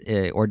was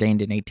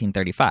ordained in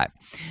 1835.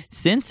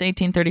 Since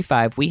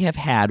 1835, we have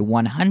had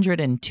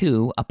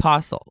 102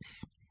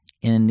 apostles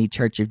in the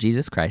Church of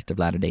Jesus Christ of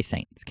Latter-day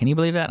Saints. Can you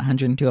believe that?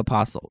 102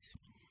 apostles.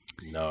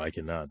 No, I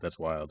cannot. That's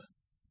wild.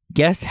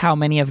 Guess how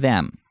many of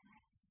them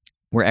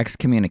were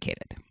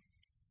excommunicated?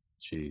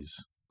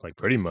 Jeez. Like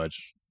pretty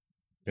much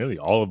nearly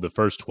all of the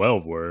first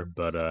 12 were,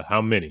 but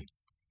how many?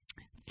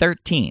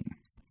 13.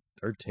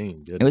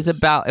 13. Goodness. It was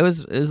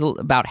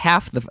about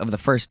half of the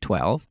first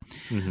 12,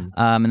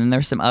 and then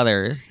there's some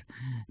others,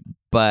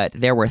 but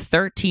there were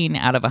 13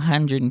 out of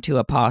 102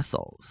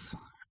 apostles,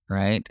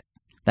 right?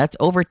 That's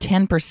over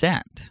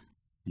 10%.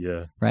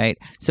 Yeah. Right.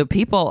 So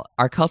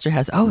our culture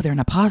has, they're an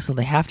apostle,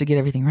 they have to get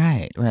everything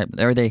right,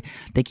 or they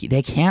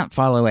can't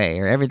fall away,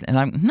 or everything. And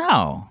I'm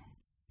no,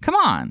 come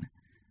on,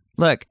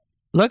 look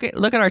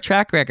at our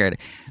track record.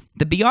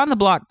 The Beyond the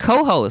Block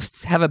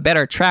co-hosts have a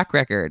better track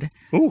record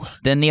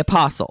than the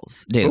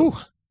apostles do. Ooh.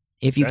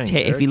 If you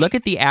look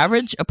at the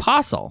average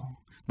apostle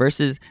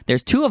versus,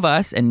 there's 2 of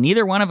us and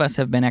neither one of us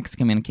have been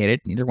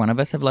excommunicated, neither one of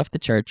us have left the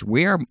church.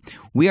 We are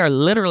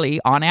literally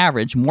on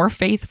average more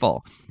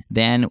faithful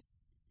than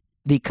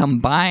the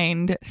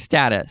combined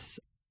status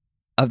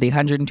of the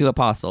 102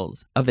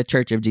 apostles of the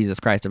Church of Jesus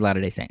Christ of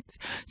Latter-day Saints.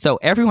 So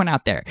everyone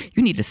out there,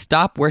 you need to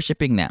stop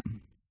worshiping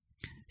them.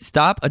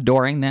 Stop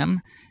adoring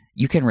them.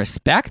 You can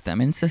respect them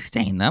and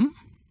sustain them,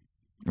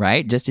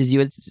 right? Just as you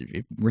would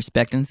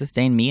respect and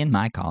sustain me and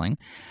my calling.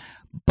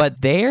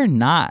 But they're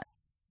not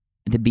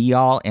the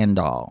be-all,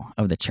 end-all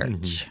of the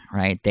church,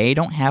 right? They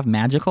don't have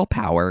magical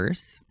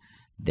powers.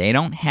 They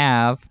don't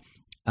have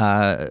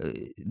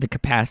the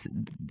capacity,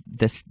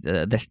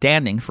 the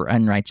standing for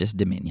unrighteous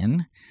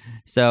dominion.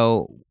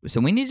 So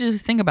we need to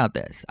just think about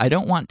this. I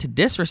don't want to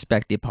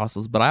disrespect the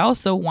apostles, but I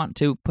also want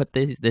to put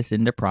this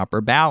into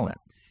proper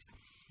balance.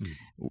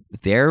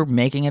 They're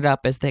making it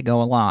up as they go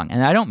along.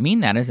 And I don't mean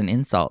that as an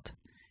insult.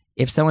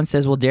 if someone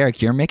says, well, Derek,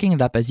 you're making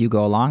it up as you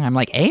go along, I'm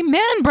like,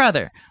 amen,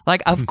 brother.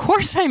 Like, of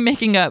course I'm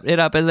making it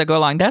up as I go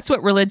along. That's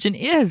what religion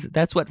is.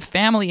 That's what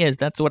family is.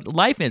 That's what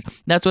life is.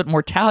 That's what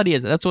mortality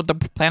is. That's what the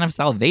plan of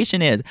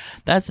salvation is.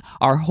 That's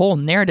our whole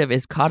narrative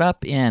is caught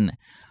up in,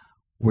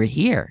 we're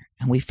here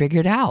and we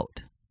figured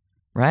out,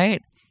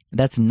 right?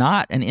 That's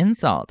not an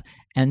insult.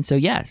 And so,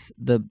 yes,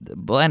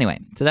 well, anyway,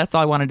 so that's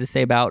all I wanted to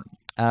say about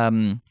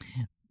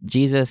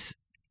Jesus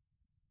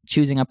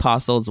choosing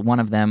apostles. One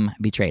of them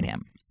betrayed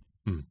him.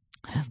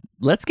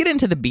 Let's get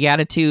into the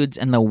Beatitudes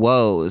and the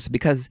woes,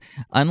 because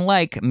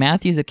unlike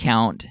Matthew's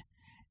account,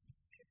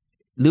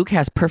 Luke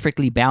has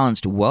perfectly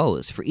balanced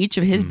woes. For each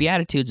of his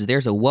Beatitudes,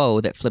 there's a woe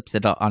that flips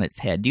it on its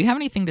head. Do you have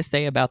anything to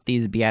say about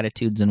these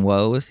Beatitudes and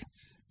woes?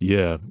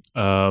 Yeah.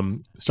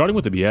 Starting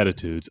with the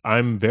Beatitudes,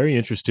 I'm very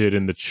interested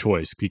in the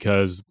choice,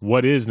 because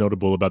what is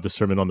notable about the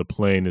Sermon on the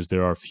Plain is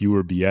there are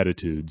fewer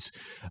Beatitudes.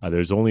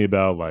 There's only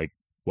about 4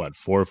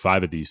 or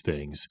 5 of these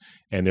things,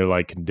 and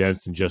they're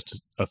condensed in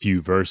just a few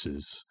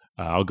verses.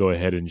 I'll go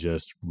ahead and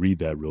just read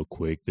that real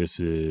quick. This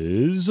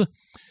is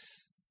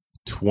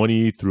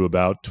 20 through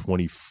about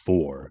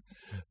 24.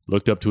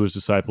 Looked up to his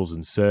disciples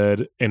and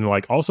said, and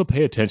also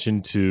pay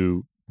attention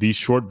to these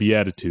short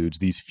Beatitudes,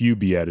 these few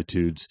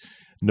Beatitudes.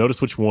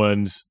 Notice which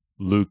ones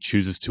Luke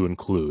chooses to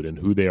include and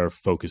who they are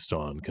focused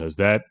on, because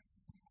that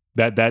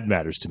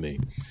matters to me.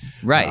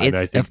 Right.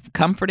 It's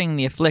comforting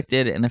the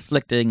afflicted and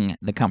afflicting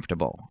the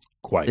comfortable.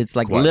 Quite. It's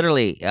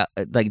literally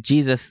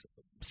Jesus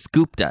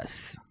scooped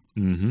us.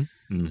 Mm-hmm.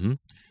 Mm-hmm.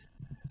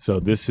 So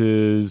this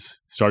is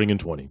starting in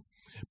 20.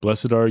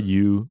 Blessed are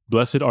you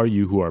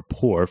who are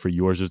poor, for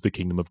yours is the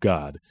kingdom of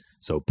God.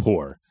 So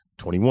poor.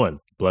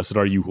 21. Blessed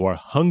are you who are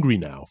hungry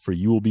now, for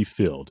you will be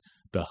filled.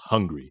 The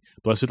hungry.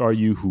 Blessed are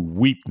you who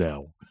weep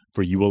now,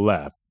 for you will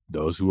laugh.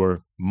 Those who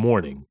are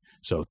mourning.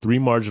 So 3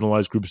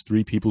 marginalized groups,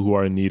 3 people who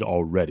are in need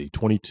already.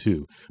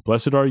 22.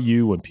 Blessed are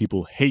you when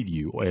people hate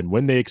you, and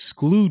when they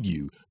exclude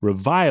you,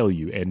 revile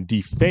you, and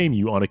defame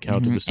you on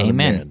account of the Son of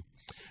Man.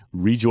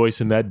 Rejoice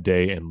in that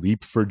day and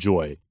leap for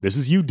joy. This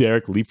is you,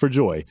 Derek. Leap for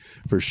joy.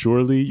 For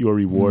surely your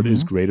reward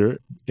is greater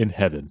in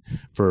heaven.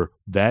 For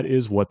that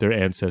is what their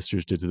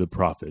ancestors did to the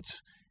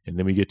prophets. And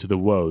then we get to the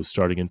woes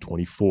starting in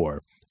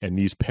 24. And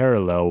these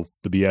parallel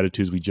the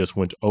Beatitudes we just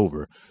went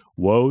over.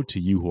 Woe to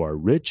you who are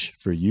rich,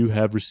 for you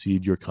have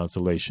received your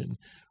consolation.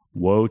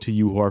 Woe to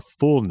you who are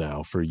full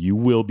now, for you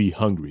will be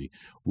hungry.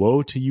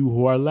 Woe to you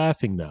who are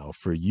laughing now,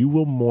 for you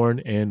will mourn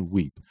and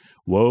weep.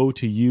 Woe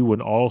to you when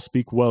all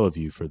speak well of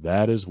you, for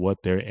that is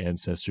what their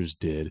ancestors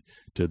did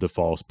to the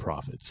false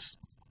prophets.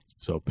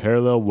 So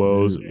parallel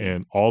woes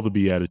and all the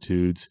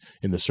Beatitudes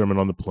in the Sermon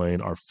on the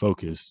Plain are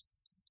focused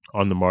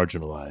on the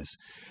marginalized.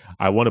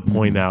 I want to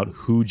point out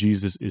who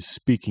Jesus is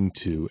speaking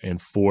to and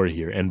for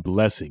here and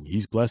blessing.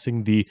 He's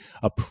blessing the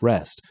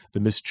oppressed, the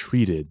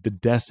mistreated, the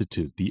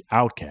destitute, the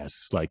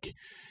outcasts.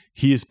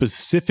 He is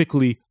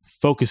specifically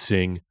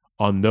focusing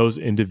on those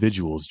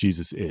individuals,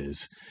 Jesus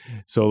is.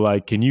 So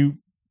I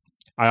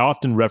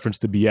often reference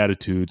the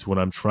Beatitudes when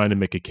I'm trying to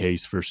make a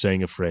case for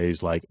saying a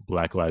phrase like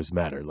Black Lives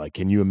Matter.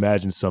 Can you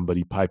imagine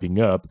somebody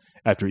piping up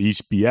after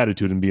each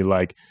Beatitude and being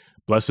like,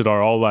 blessed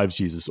are all lives,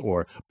 Jesus,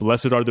 or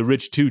blessed are the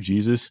rich too,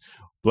 Jesus.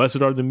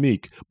 Blessed are the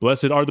meek.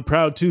 Blessed are the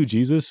proud too,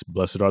 Jesus.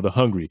 Blessed are the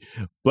hungry.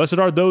 Blessed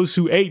are those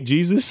who ate,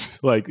 Jesus.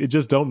 It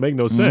just don't make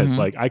no sense.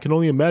 I can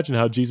only imagine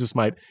how Jesus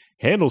might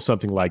handle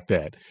something like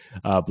that.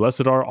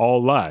 Blessed are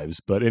all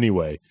lives. But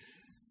anyway,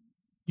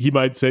 he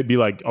might be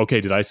okay,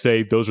 did I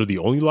say those are the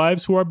only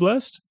lives who are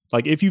blessed?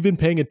 If you've been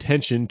paying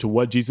attention to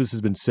what Jesus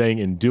has been saying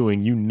and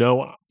doing, you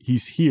know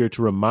he's here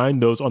to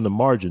remind those on the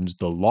margins,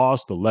 the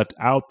lost, the left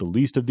out, the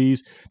least of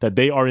these, that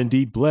they are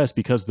indeed blessed,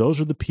 because those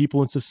are the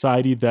people in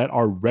society that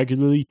are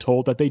regularly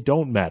told that they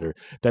don't matter,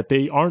 that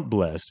they aren't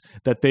blessed,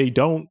 that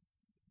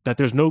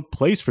there's no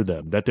place for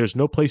them, that there's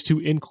no place to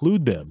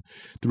include them.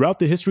 Throughout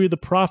the history of the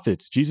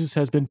prophets, Jesus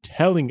has been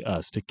telling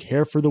us to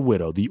care for the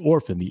widow, the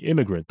orphan, the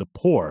immigrant, the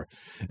poor.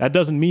 That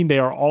doesn't mean they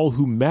are all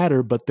who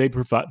matter, but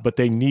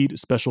they need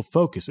special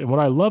focus. And what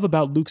I love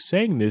about Luke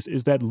saying this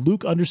is that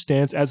Luke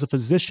understands as a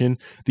physician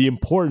the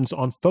importance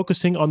on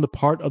focusing on the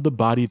part of the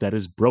body that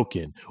is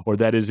broken or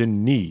that is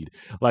in need.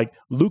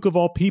 Luke of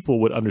all people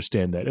would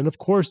understand that. And of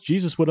course,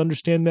 Jesus would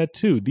understand that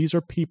too. These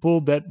are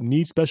people that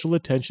need special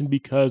attention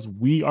because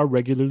we are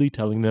regularly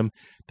telling them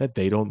that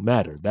they don't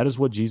matter. That is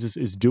what Jesus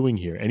is doing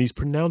here. And he's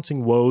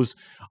pronouncing woes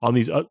on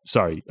these.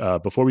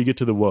 Before we get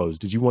to the woes,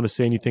 did you want to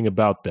say anything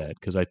about that?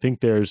 Because I think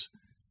there's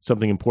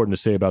something important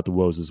to say about the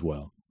woes as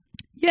well.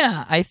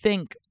 Yeah, I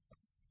think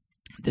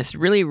this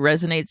really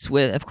resonates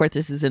with, of course,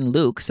 this is in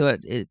Luke, so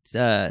it's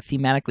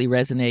thematically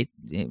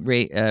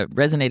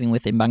resonating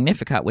with a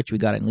Magnificat, which we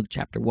got in Luke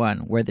chapter 1,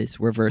 where this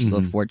reversal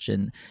of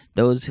fortune,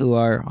 those who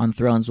are on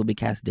thrones will be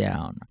cast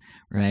down,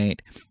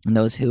 right? And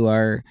those who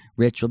are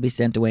rich will be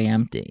sent away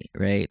empty,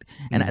 right?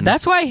 And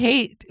that's why I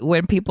hate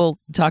when people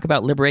talk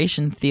about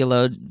liberation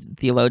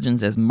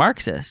theologians as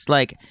Marxists.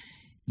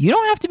 You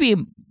don't have to be,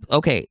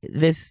 okay,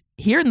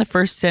 here in the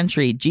first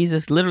century,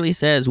 Jesus literally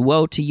says,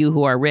 woe to you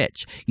who are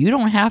rich. You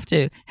don't have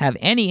to have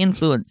any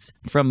influence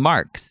from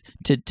Marx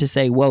to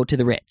say woe to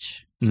the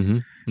rich,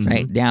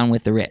 right? Down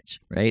with the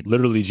rich, right?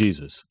 Literally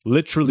Jesus.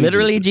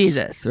 Literally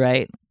Jesus,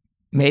 right?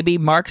 Maybe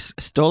Marx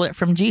stole it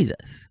from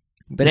Jesus.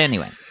 But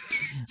anyway.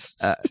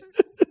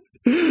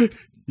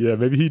 Yeah,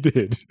 maybe he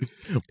did.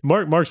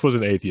 Marx was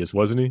an atheist,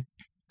 wasn't he?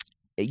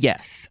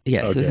 Yes.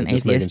 Okay, he was an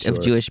atheist of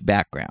Jewish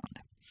background.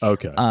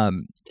 Okay.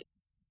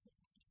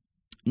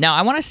 Now,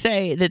 I want to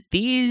say that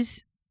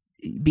these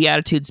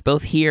Beatitudes,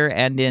 both here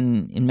and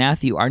in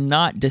Matthew, are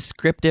not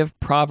descriptive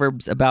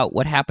proverbs about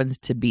what happens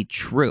to be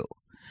true.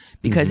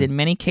 Because in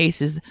many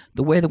cases,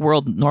 the way the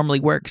world normally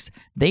works,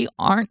 they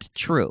aren't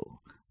true.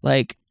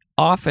 Like,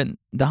 often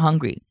the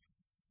hungry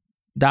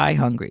die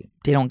hungry.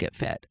 They don't get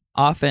fed.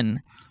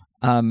 Often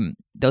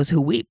those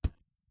who weep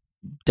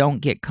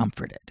don't get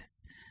comforted.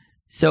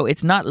 So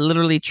it's not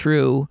literally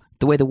true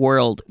the way the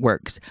world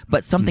works,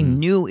 but something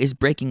new is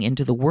breaking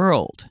into the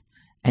world.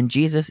 And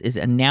Jesus is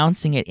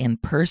announcing it in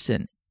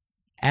person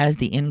as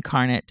the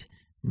incarnate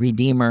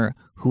Redeemer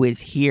who is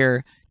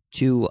here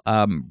to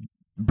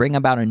bring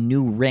about a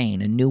new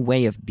reign, a new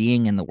way of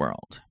being in the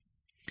world.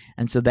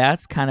 And so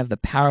that's kind of the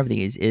power of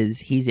these,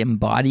 is he's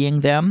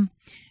embodying them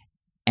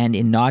and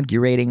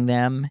inaugurating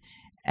them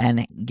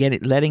and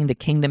letting the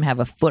kingdom have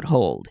a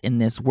foothold in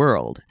this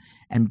world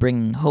and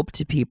bringing hope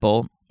to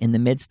people in the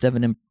midst of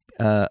an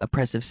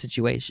oppressive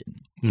situation.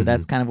 So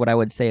that's kind of what I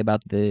would say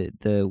about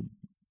the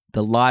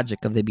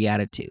logic of the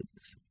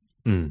Beatitudes.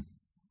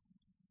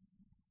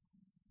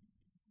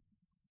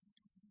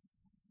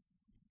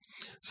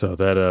 So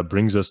that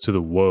brings us to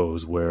the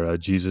woes, where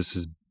Jesus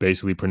is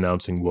basically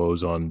pronouncing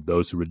woes on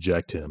those who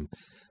reject him.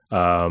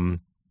 Did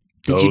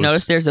you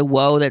notice there's a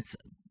woe that's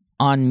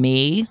on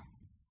me?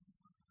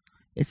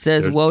 It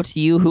says, woe to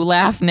you who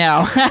laugh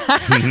now.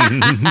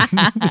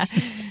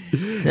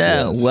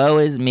 So, woe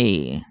is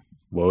me.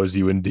 Woe is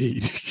you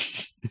indeed.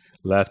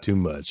 Laugh too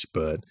much,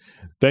 but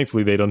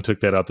thankfully they don't took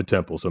that out the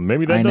temple, so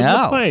maybe that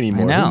doesn't apply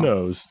anymore. Who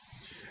knows?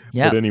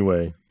 But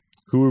anyway,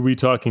 who are we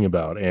talking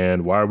about,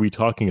 and why are we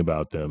talking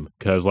about them?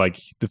 Because, like,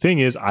 the thing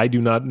is, I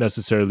do not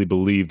necessarily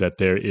believe that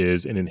there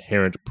is an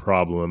inherent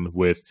problem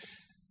with...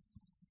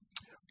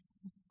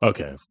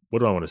 Okay, what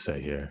do I want to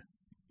say here?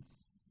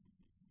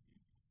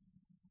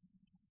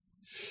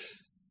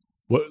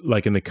 What,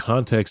 like, in the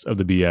context of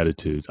the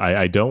Beatitudes,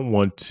 I don't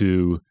want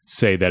to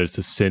say that it's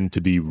a sin to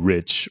be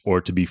rich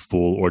or to be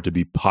full or to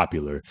be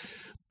popular.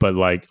 But,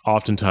 like,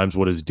 oftentimes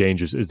what is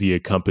dangerous is the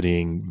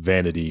accompanying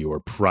vanity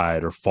or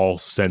pride or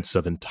false sense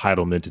of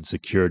entitlement and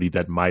security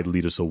that might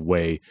lead us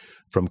away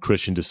from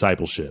Christian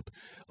discipleship.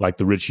 Like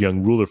the rich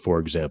young ruler, for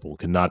example,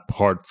 could not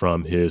part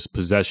from his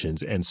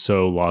possessions and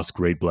so lost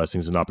great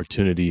blessings and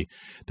opportunity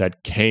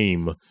that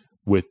came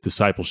with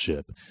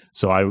discipleship.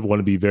 So I want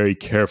to be very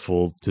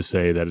careful to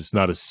say that it's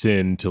not a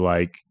sin to,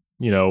 like,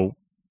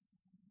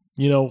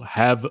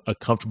 have a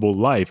comfortable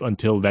life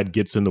until that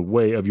gets in the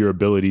way of your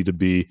ability to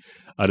be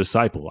a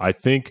disciple. I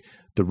think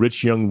the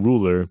rich young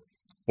ruler,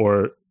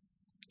 or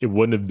it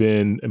wouldn't have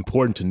been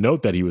important to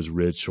note that he was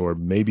rich, or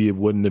maybe it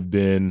wouldn't have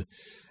been,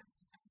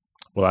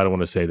 well, I don't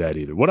want to say that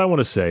either. What I want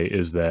to say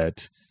is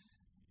that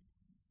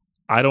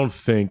I don't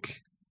think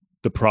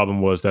the problem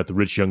was that the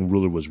rich young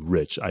ruler was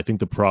rich. I think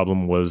the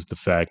problem was the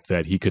fact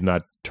that he could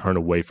not turn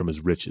away from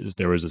his riches.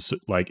 There was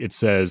it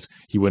says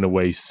he went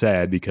away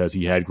sad because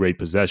he had great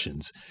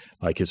possessions.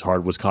 Like, his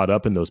heart was caught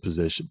up in those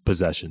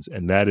possessions.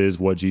 And that is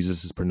what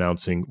Jesus is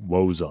pronouncing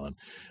woes on.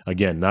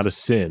 Again, not a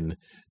sin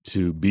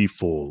to be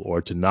full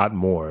or to not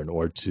mourn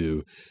or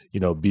to,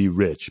 be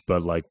rich.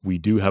 But, like, we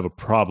do have a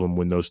problem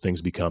when those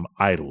things become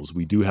idols.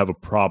 We do have a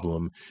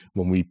problem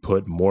when we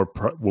put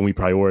when we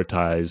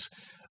prioritize,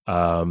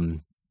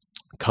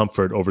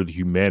 comfort over the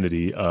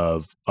humanity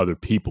of other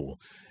people.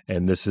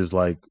 And this is,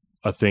 like,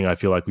 a thing I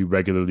feel like we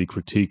regularly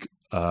critique,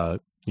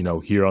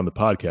 here on the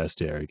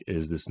podcast, Eric,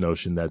 is this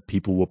notion that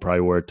people will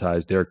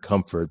prioritize their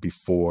comfort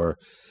before,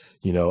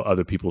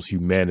 other people's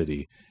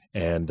humanity.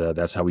 And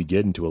that's how we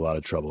get into a lot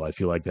of trouble. I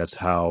feel like that's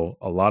how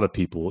a lot of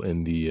people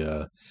in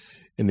the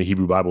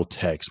Hebrew Bible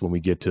text, when we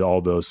get to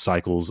all those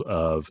cycles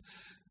of,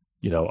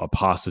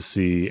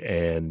 apostasy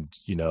and,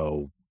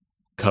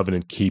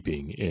 covenant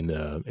keeping in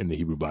the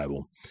Hebrew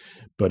Bible.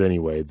 But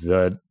anyway,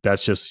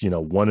 that's just,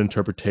 one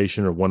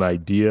interpretation or one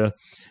idea.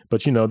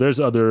 But, there's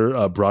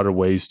other broader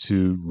ways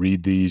to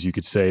read these. You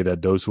could say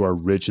that those who are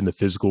rich in the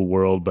physical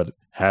world but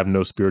have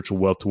no spiritual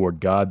wealth toward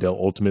God, they'll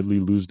ultimately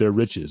lose their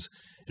riches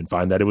and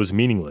find that it was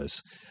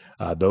meaningless.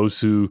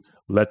 Those who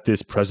let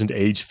this present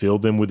age fill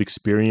them with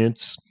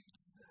experience,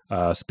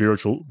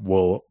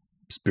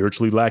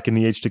 spiritually lack in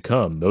the age to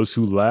come. Those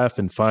who laugh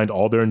and find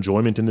all their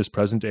enjoyment in this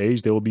present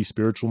age, they will be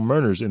spiritual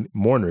mourners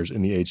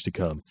in the age to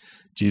come.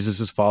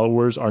 Jesus'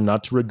 followers are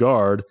not to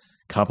regard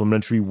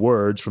complimentary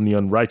words from the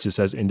unrighteous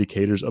as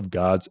indicators of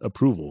God's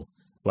approval.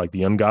 Like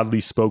the ungodly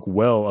spoke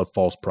well of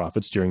false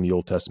prophets during the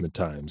Old Testament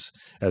times,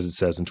 as it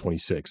says in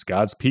 26.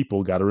 God's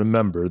people got to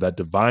remember that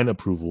divine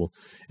approval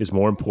is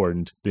more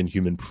important than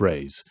human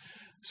praise.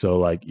 So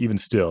like even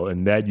still,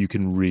 in that you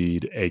can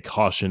read a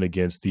caution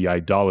against the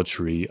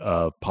idolatry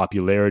of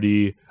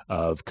popularity,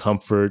 of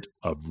comfort,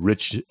 of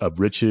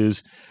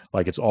riches.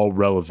 Like it's all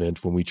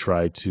relevant when we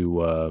try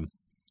to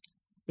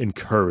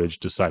encourage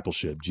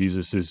discipleship.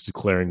 Jesus is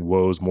declaring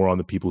woes more on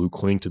the people who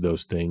cling to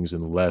those things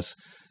and less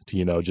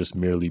to, just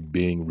merely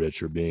being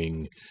rich or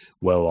being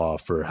well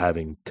off or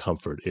having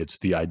comfort. It's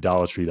the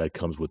idolatry that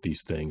comes with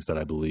these things that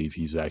I believe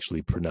he's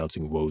actually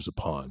pronouncing woes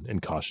upon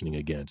and cautioning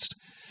against.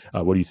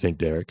 What do you think,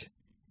 Derek?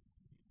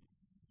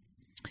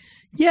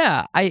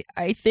 Yeah,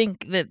 I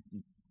think that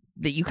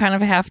you kind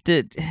of have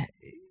to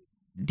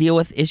deal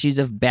with issues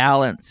of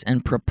balance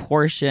and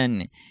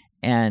proportion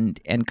and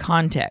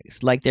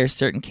context. Like there's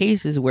certain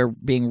cases where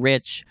being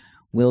rich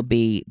will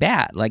be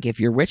bad. Like if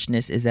your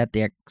richness is at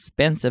the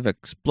expense of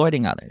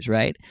exploiting others,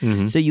 right?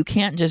 Mm-hmm. So you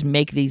can't just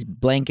make these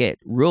blanket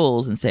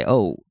rules and say,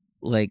 oh,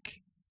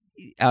 like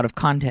out of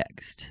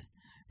context,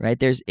 right?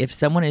 If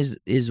someone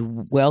is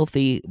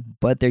wealthy,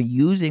 but they're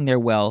using their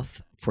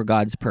wealth for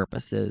God's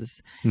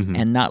purposes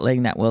and not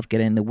letting that wealth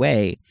get in the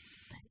way,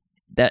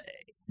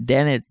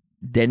 then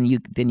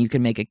you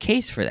can make a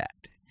case for that.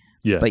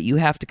 Yeah. But you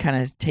have to kind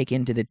of take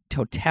into the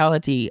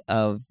totality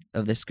of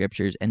the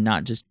scriptures and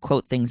not just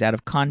quote things out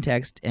of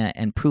context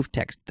and proof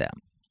text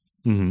them.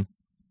 Mm-hmm.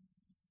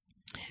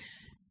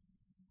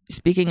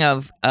 Speaking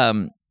of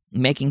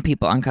making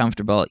people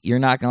uncomfortable, you're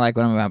not going to like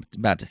what I'm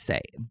about to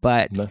say.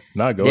 But go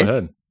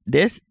ahead.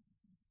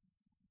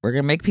 We're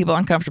going to make people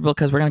uncomfortable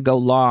because we're going to go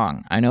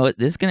long. I know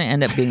this is going to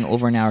end up being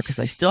over an hour because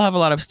I still have a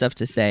lot of stuff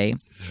to say.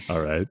 All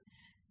right.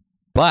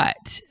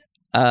 But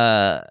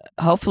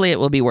hopefully it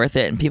will be worth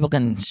it and people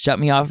can shut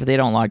me off if they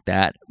don't like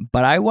that.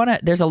 But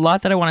there's a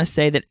lot that I want to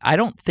say that I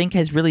don't think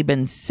has really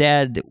been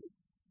said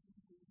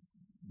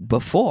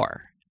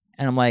before.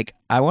 And I'm like,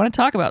 I want to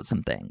talk about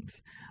some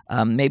things.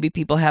 Maybe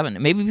people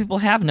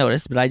have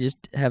noticed, but I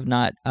just have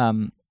not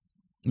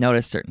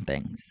noticed certain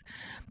things.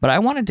 But I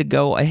wanted to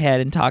go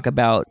ahead and talk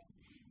about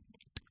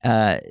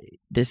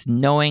this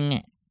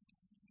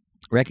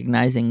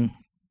recognizing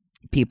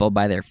people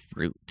by their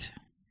fruit.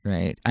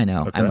 Right, I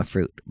know, okay. I'm a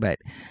fruit, but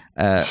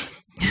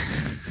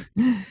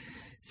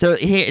so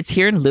it's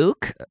here in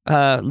Luke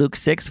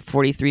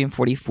 6:43 and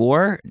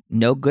 44.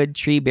 No good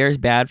tree bears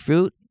bad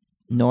fruit,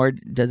 nor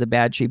does a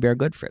bad tree bear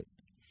good fruit.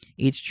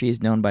 Each tree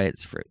is known by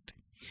its fruit.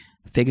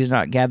 Figs are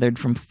not gathered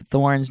from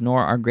thorns,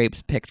 nor are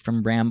grapes picked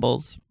from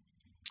brambles.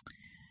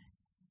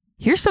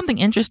 Here's something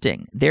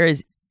interesting. There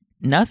is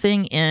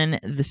nothing in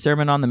the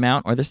Sermon on the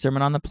Mount or the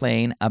Sermon on the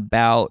Plain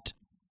about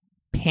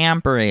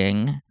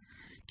pampering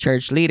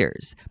church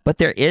leaders, but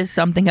there is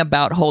something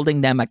about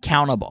holding them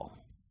accountable.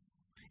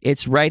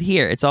 It's right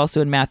here. It's also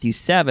in Matthew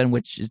 7,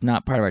 which is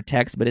not part of our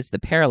text, but it's the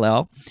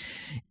parallel.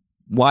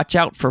 Watch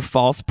out for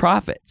false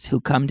prophets who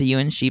come to you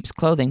in sheep's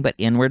clothing, but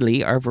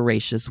inwardly are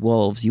voracious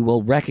wolves. You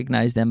will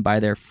recognize them by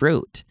their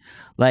fruit.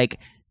 Like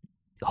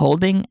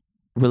holding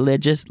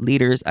religious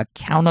leaders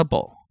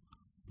accountable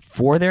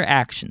for their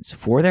actions,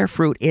 for their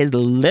fruit, is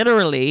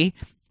literally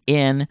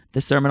in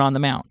the Sermon on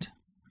the Mount.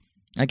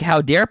 Like,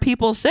 how dare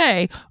people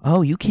say,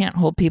 "Oh, you can't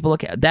hold people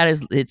accountable"? That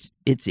is,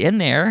 it's in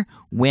there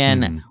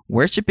when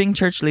worshiping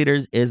church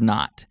leaders is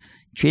not,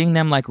 treating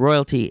them like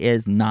royalty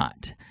is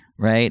not,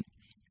 right?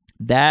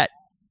 That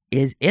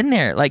is in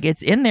there. Like,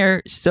 it's in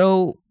there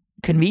so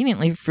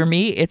conveniently for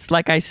me. It's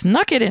like I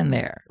snuck it in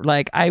there.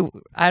 Like I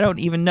don't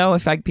even know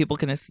if people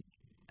can.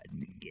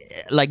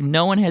 Like,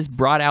 no one has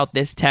brought out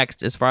this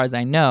text, as far as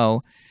I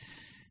know,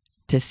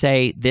 to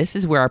say this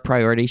is where our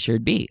priorities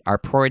should be. Our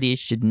priorities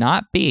should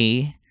not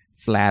be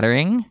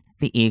flattering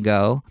the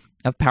ego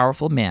of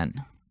powerful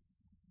men.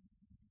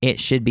 It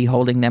should be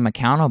holding them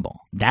accountable.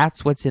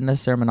 That's what's in the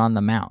Sermon on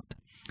the Mount.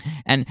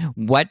 And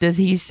what does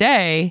he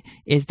say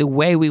is the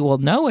way we will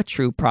know a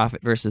true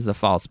prophet versus a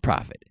false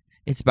prophet?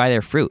 It's by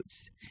their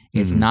fruits.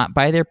 It's not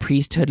by their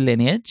priesthood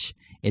lineage.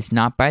 It's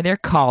not by their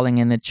calling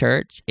in the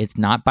church. It's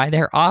not by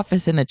their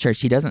office in the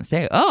church. He doesn't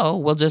say, oh,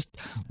 we'll just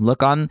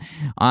look on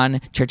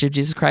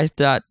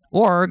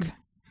churchofjesuschrist.org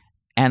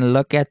and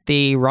look at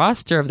the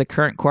roster of the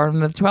current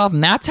Quorum of the 12,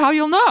 and that's how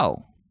you'll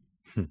know.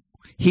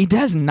 He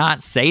does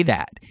not say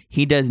that.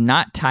 He does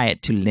not tie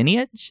it to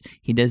lineage.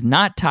 He does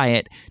not tie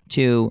it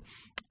to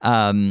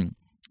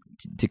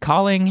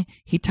calling.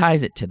 He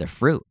ties it to the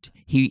fruit.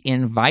 He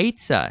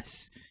invites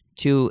us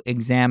to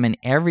examine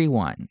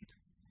everyone,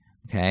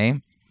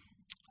 okay,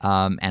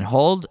 and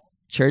hold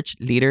church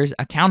leaders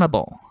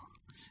accountable.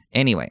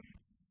 Anyway,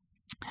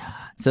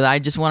 so I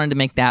just wanted to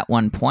make that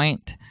one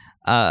point.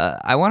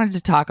 I wanted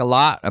to talk a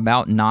lot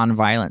about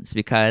nonviolence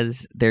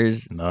because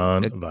there's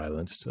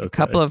nonviolence. A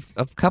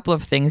couple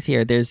of things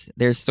here. There's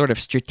sort of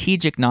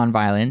strategic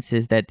nonviolence,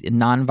 is that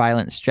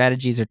nonviolent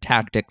strategies or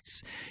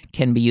tactics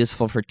can be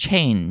useful for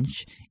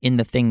change in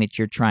the thing that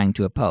you're trying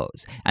to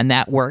oppose, and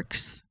that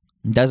works.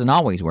 It doesn't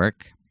always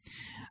work.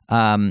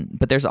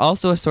 But there's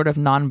also a sort of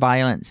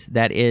nonviolence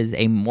that is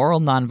a moral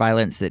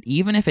nonviolence that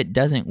even if it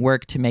doesn't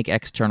work to make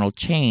external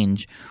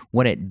change,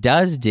 what it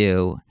does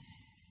do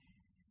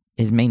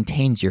is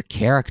maintains your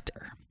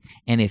character.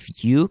 And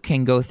if you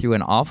can go through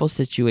an awful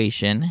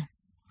situation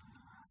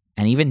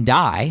and even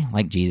die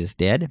like Jesus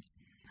did,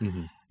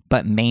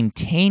 but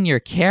maintain your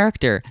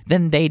character,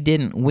 then they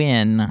didn't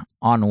win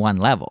on one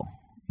level.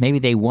 Maybe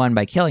they won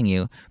by killing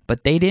you,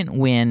 but they didn't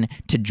win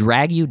to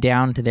drag you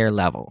down to their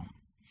level.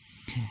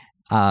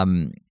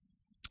 And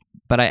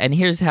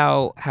here's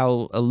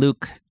how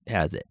Luke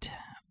has it.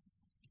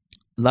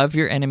 Love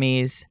your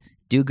enemies,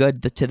 do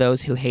good to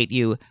those who hate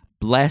you,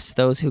 bless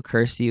those who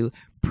curse you,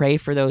 pray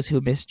for those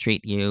who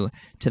mistreat you.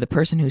 To the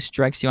person who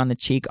strikes you on the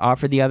cheek,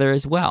 offer the other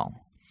as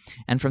well.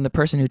 And from the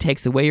person who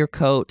takes away your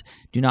coat,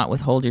 do not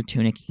withhold your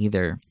tunic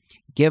either.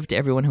 Give to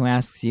everyone who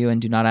asks you,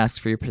 and do not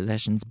ask for your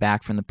possessions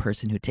back from the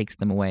person who takes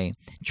them away.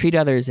 Treat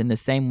others in the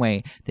same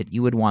way that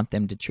you would want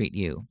them to treat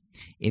you.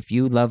 If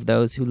you love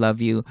those who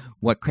love you,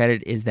 what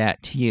credit is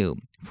that to you?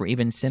 For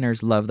even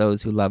sinners love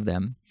those who love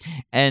them.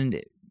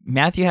 And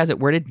Matthew has it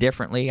worded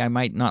differently. I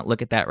might not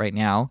look at that right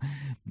now,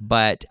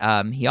 but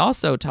he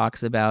also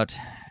talks about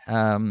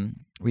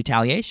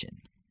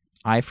retaliation.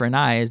 Eye for an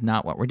eye is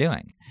not what we're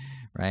doing,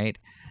 right?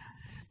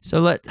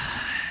 So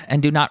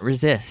and do not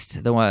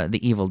resist the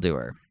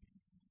evildoer.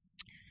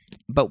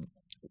 But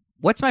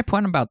what's my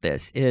point about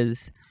this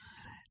is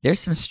there's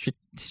some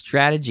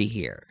strategy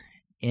here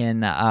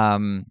in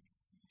that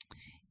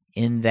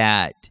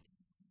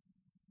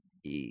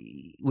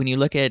when you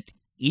look at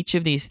each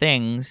of these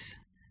things,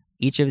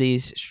 each of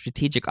these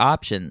strategic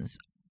options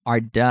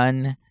are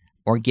done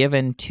or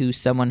given to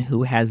someone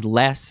who has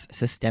less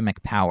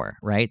systemic power,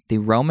 right? The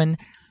Roman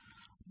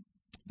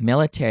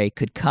military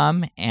could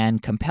come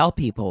and compel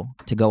people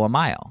to go a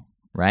mile,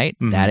 right?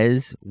 Mm-hmm. That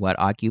is what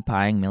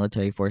occupying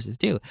military forces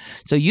do.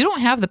 So you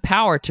don't have the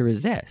power to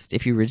resist.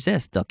 If you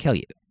resist, they'll kill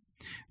you,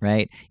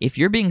 right? If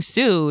you're being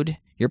sued,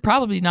 you're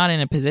probably not in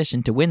a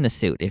position to win the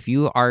suit. If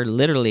you are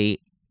literally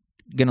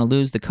going to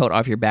lose the coat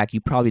off your back,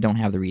 you probably don't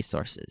have the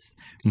resources,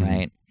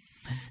 right?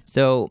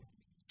 So,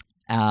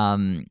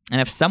 and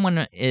if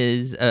someone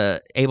is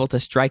able to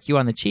strike you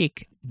on the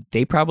cheek,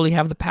 they probably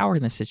have the power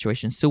in this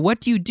situation. So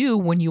what do you do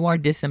when you are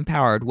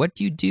disempowered? What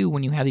do you do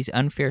when you have these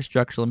unfair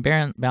structural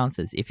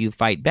imbalances? If you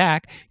fight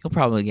back, you'll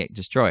probably get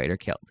destroyed or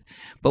killed.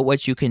 But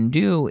what you can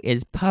do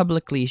is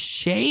publicly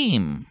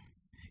shame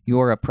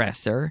your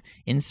oppressor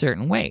in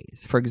certain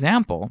ways. For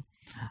example,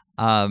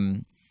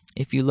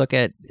 if you look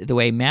at the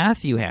way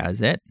Matthew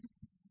has it,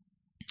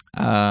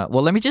 I'm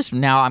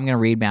going to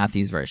read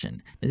Matthew's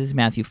version. This is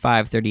Matthew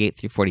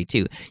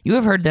 5:38-42. You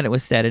have heard that it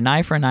was said, an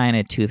eye for an eye and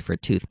a tooth for a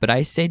tooth. But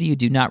I say to you,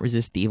 do not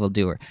resist the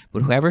evildoer.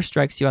 But whoever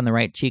strikes you on the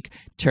right cheek,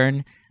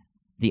 turn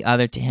the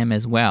other to him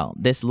as well.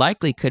 This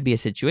likely could be a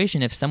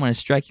situation if someone is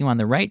striking you on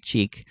the right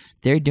cheek,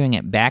 they're doing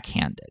it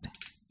backhanded.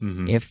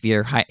 Mm-hmm. If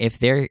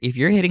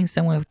you're hitting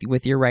someone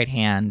with your right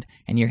hand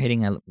and you're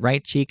hitting a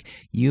right cheek,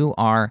 you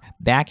are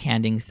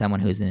backhanding someone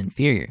who's an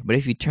inferior. But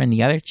if you turn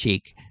the other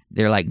cheek,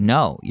 they're like,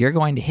 no, you're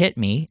going to hit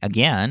me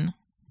again,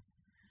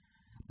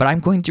 but I'm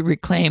going to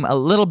reclaim a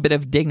little bit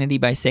of dignity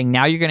by saying,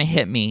 now you're going to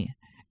hit me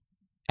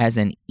as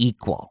an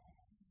equal,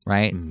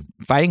 right?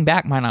 Fighting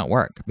back might not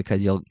work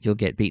because you'll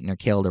get beaten or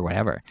killed or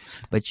whatever,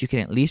 but you can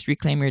at least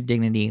reclaim your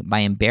dignity by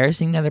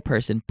embarrassing the other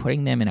person,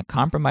 putting them in a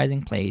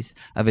compromising place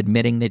of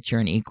admitting that you're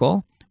an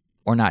equal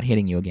or not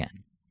hitting you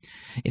again.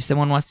 If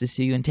someone wants to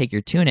sue you and take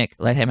your tunic,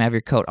 let him have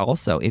your coat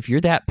also. If you're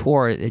that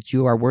poor that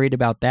you are worried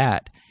about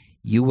that,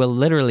 you will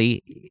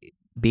literally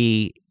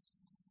be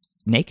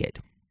naked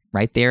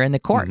right there in the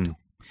court.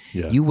 Mm-hmm.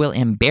 Yeah. You will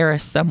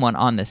embarrass someone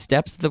on the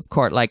steps of the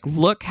court. Like,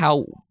 look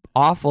how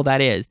awful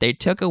that is. They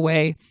took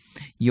away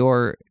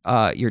your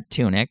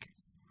tunic,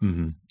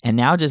 and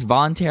now just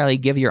voluntarily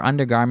give your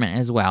undergarment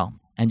as well,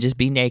 and just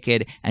be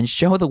naked and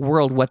show the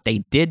world what they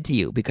did to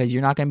you, because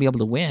you're not going to be able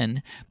to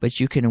win, but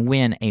you can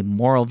win a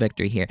moral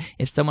victory here.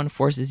 If someone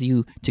forces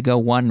you to go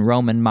 1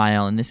 Roman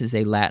mile, and this is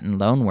a Latin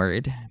loan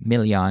word,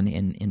 million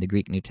in the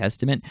Greek New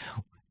Testament,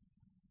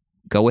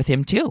 go with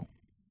him too,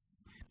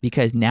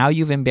 because now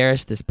you've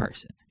embarrassed this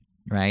person,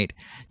 right?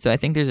 So I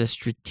think there's a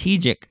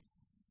strategic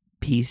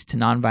piece to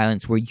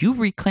nonviolence where you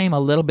reclaim a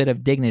little bit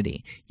of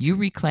dignity. You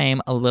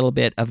reclaim a little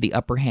bit of the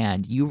upper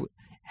hand. You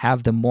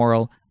have the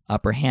moral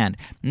upper hand.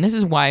 And this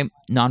is why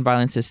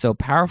nonviolence is so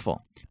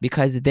powerful,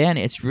 because then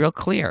it's real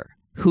clear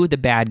who the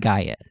bad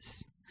guy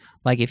is.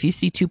 Like, if you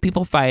see 2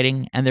 people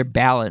fighting and they're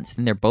balanced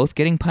and they're both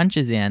getting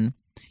punches in,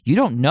 you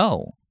don't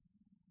know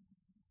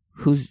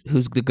who's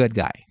the good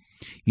guy.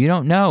 You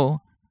don't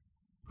know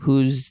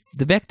who's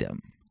the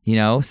victim. You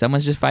know,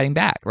 someone's just fighting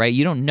back, right?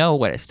 You don't know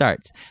what it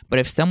starts. But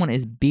if someone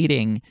is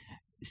beating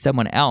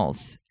someone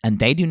else and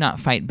they do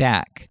not fight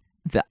back,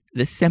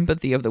 the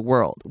sympathy of the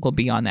world will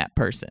be on that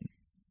person.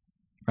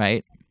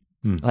 Right?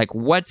 Like,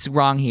 what's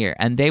wrong here?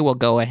 And they will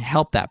go and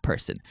help that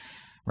person,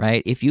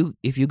 right? If you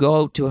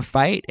go to a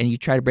fight and you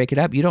try to break it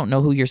up, you don't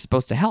know who you're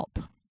supposed to help.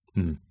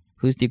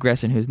 Who's the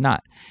aggressor and who's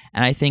not.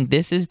 And I think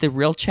this is the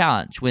real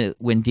challenge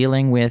when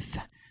dealing with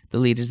the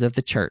leaders of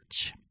the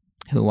church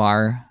who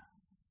are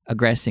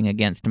aggressing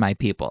against my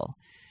people.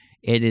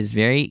 It is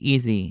very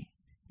easy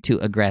to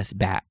aggress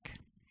back.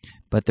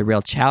 But the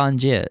real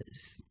challenge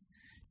is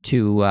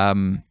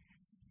to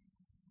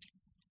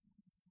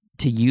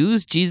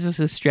use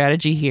Jesus'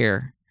 strategy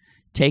here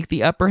take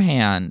the upper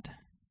hand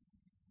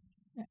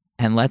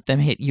and let them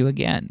hit you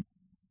again.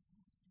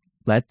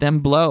 Let them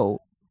blow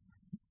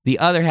the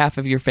other half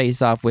of your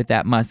face off with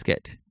that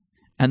musket.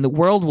 And the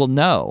world will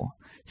know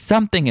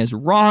something is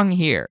wrong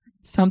here.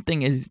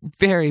 Something is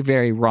very,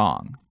 very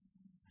wrong.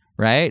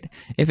 Right?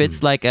 If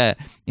it's like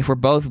if we're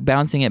both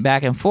bouncing it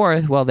back and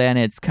forth, well, then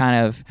it's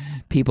kind of,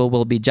 people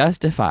will be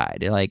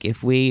justified. Like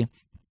if we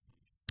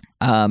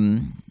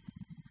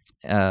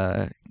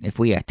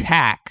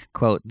attack,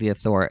 quote,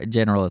 the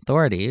general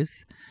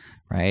authorities,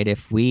 right?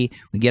 If we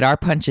get our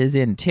punches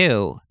in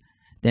too,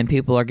 then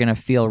people are going to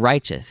feel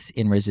righteous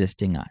in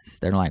resisting us.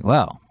 They're like,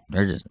 well,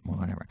 they're just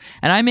whatever.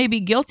 And I may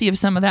be guilty of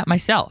some of that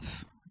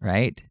myself,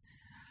 right?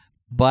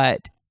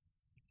 But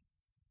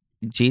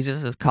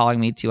Jesus is calling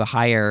me to a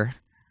higher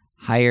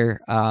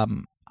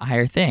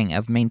thing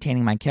of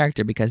maintaining my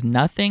character, because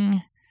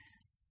nothing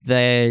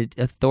the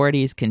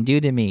authorities can do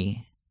to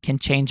me can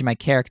change my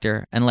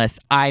character unless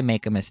I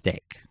make a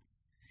mistake.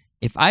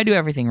 If I do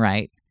everything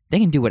right, they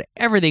can do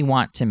whatever they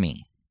want to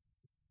me,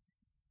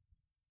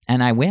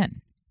 and I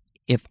win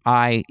if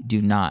I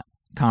do not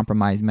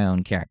compromise my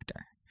own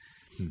character.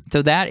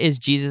 So that is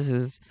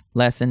Jesus's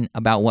lesson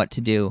about what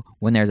to do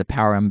when there's a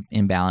power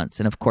imbalance.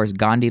 And of course,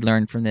 Gandhi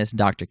learned from this.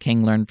 Dr.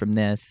 King learned from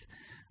this.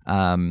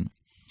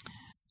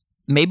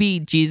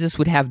 Maybe Jesus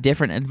would have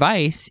different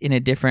advice in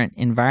a different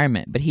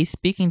environment, but he's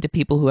speaking to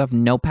people who have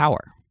no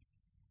power.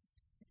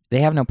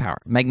 They have no power.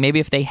 Like maybe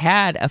if they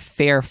had a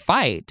fair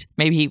fight,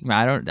 I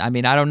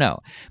don't know.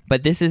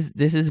 But this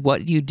is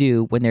what you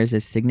do when there's a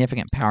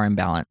significant power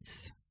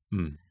imbalance.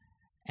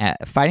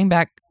 Fighting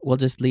back will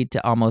just lead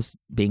to almost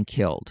being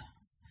killed.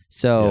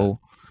 So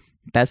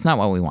that's not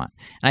what we want.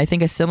 And I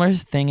think a similar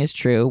thing is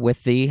true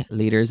with the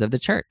leaders of the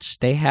church.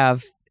 They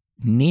have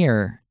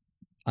near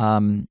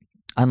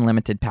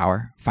unlimited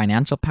power,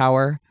 financial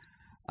power,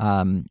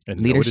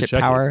 leadership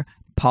power,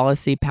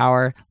 policy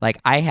power. Like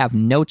I have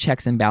no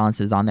checks and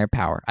balances on their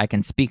power. I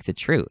can speak the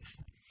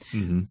truth.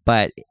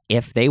 But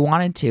if they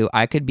wanted to,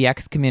 I could be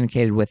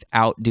excommunicated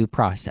without due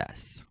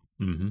process.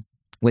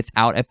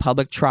 Without a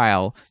public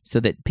trial, so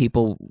that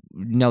people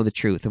know the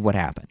truth of what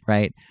happened,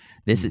 right?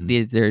 They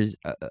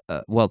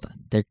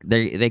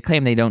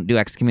claim they don't do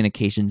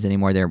excommunications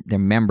anymore. They're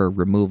member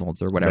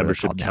removals or whatever.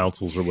 Membership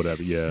councils or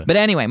whatever, yeah. But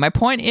anyway, my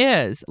point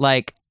is,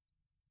 like,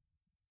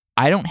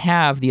 I don't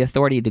have the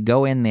authority to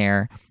go in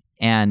there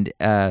and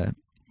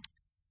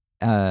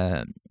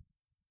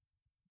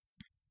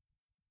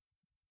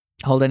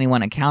hold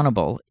anyone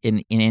accountable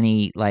in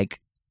any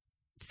like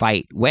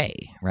fight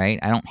way, right?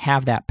 I don't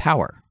have that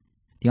power.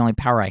 The only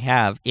power I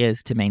have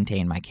is to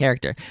maintain my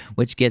character,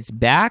 which gets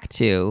back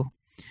to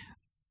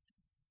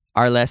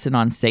our lesson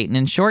on Satan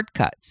and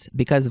shortcuts,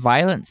 because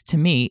violence to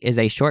me is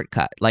a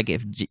shortcut. Like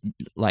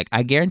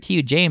I guarantee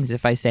you, James,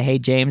 if I say, hey,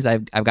 James,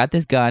 I've got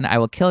this gun, I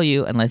will kill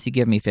you unless you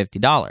give me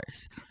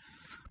 $50.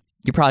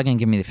 You're probably going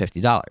to give me the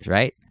 $50,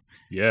 right?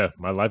 Yeah,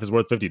 my life is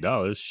worth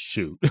 $50.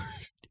 Shoot.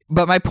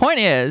 But my point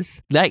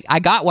is, like, I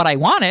got what I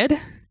wanted,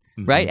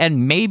 right?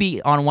 And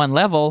maybe on one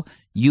level,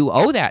 you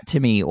owe that to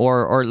me,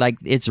 or like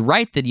it's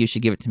right that you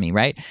should give it to me,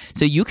 right?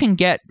 So you can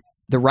get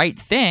the right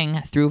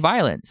thing through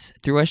violence,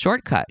 through a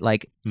shortcut.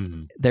 Like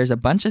there's a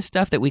bunch of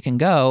stuff that we can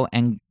go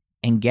and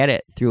get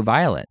it through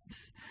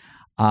violence.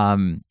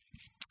 And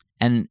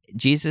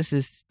Jesus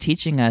is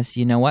teaching us,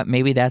 you know what?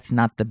 Maybe that's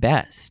not the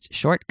best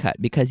shortcut,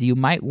 because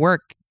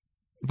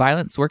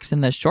violence works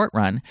in the short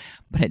run,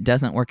 but it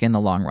doesn't work in the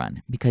long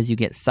run, because you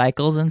get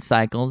cycles and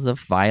cycles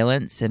of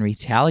violence and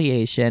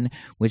retaliation,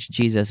 which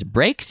Jesus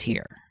breaks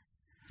here.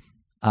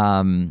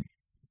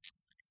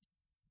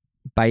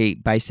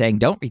 By saying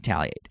don't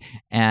retaliate.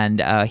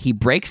 And he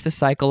breaks the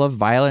cycle of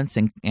violence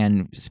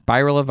and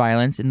spiral of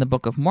violence in the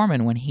Book of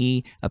Mormon when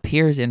he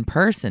appears in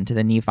person to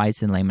the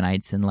Nephites and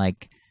Lamanites and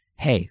like,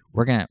 hey,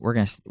 we're gonna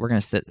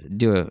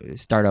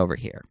start over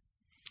here.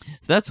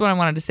 So that's what I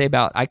wanted to say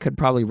about. I could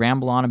probably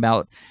ramble on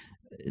about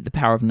the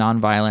power of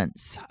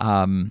nonviolence.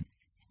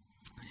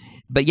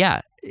 But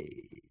yeah,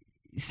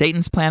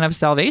 Satan's plan of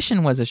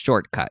salvation was a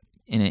shortcut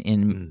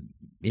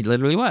It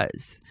literally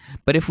was.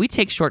 But if we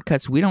take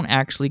shortcuts, we don't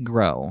actually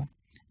grow,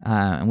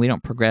 and we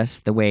don't progress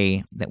the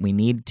way that we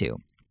need to.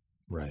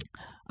 Right.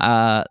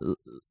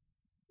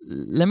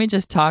 Let me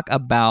just talk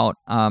about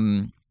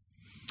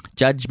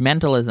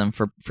judgmentalism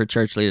for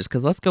church leaders,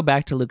 because let's go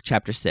back to Luke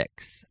chapter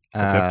 6.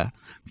 Okay.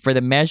 For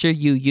the measure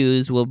you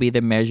use will be the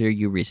measure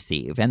you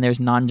receive. And there's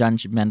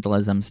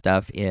non-judgmentalism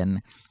stuff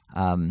in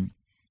the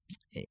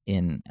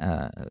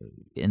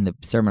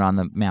Sermon on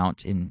the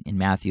Mount in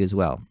Matthew as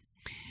well.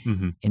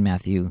 In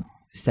Matthew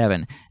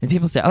 7. And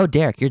people say, oh,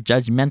 Derek, you're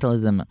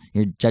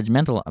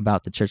judgmental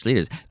about the church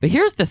leaders. But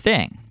here's the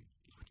thing.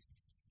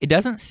 It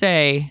doesn't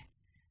say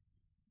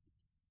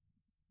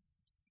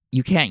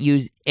you can't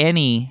use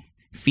any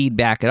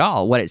feedback at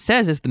all. What it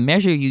says is the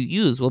measure you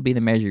use will be the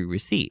measure you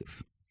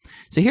receive.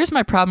 So here's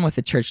my problem with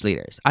the church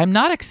leaders. I'm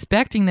not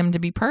expecting them to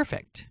be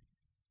perfect,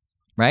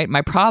 right?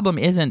 My problem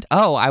isn't,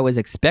 oh, I was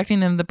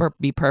expecting them to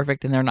be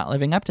perfect and they're not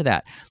living up to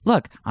that.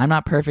 Look, I'm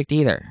not perfect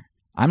either.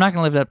 I'm not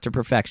going to live up to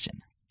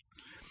perfection.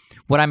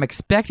 What I'm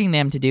expecting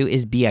them to do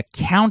is be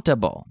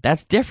accountable.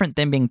 That's different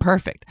than being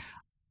perfect.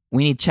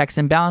 We need checks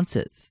and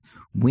balances.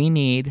 We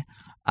need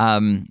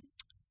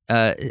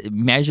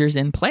measures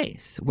in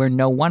place where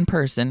no one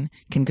person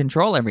can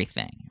control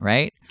everything,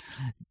 right?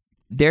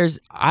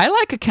 I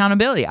like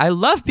accountability. I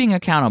love being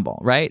accountable,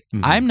 right?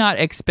 Mm-hmm. I'm not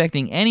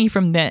expecting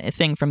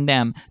anything from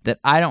them that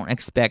I don't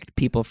expect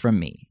people from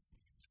me.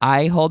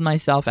 I hold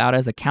myself out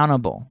as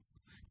accountable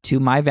to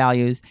my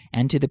values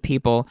and to the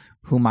people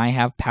whom I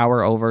have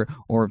power over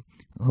or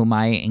whom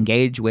I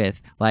engage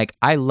with. Like,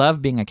 I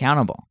love being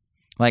accountable.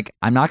 Like,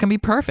 I'm not going to be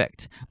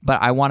perfect, but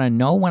I want to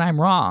know when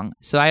I'm wrong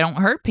so I don't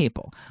hurt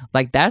people.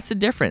 Like, that's the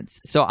difference.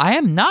 So I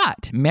am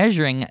not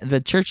measuring the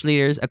church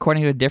leaders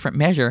according to a different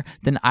measure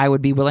than I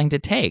would be willing to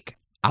take.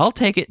 I'll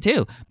take it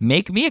too.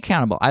 Make me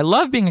accountable. I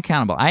love being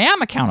accountable. I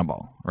am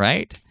accountable,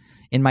 right?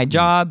 In my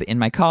job, in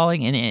my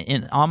calling,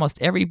 in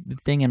almost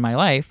everything in my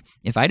life,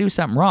 if I do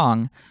something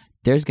wrong,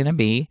 there's going to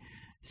be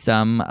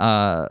some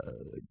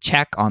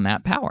check on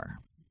that power.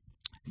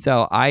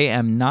 So I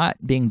am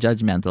not being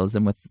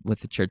judgmentalism with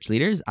the church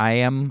leaders. I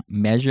am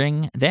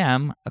measuring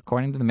them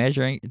according to the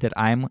measure that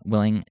I'm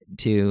willing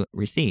to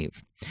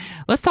receive.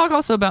 Let's talk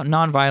also about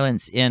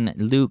nonviolence in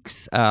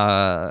Luke's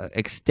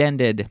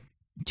extended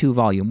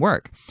 2-volume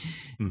work.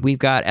 We've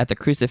got at the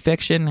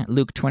crucifixion,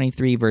 Luke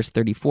 23, verse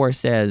 34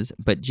 says,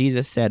 "But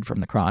Jesus said from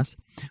the cross,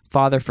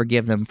 'Father,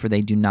 forgive them, for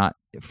they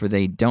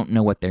don't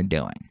know what they're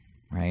doing,'"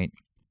 right?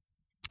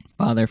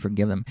 Father,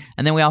 forgive them.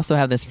 And then we also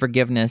have this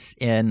forgiveness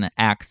in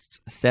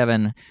Acts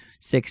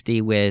 7:60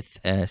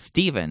 with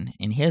Stephen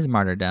in his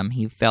martyrdom.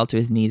 He fell to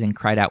his knees and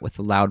cried out with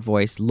a loud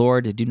voice,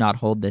 "Lord, do not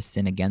hold this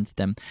sin against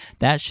them."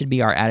 That should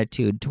be our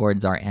attitude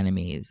towards our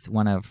enemies,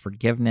 one of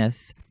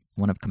forgiveness,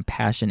 one of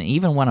compassion, and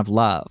even one of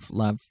love.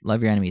 Love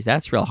your enemies.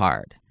 That's real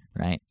hard,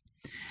 right?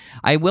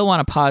 I will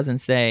want to pause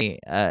and say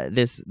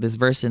this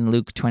verse in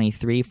Luke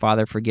 23,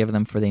 "Father, forgive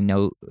them, for they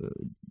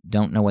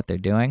don't know what they're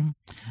doing,"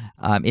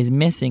 is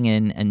missing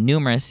in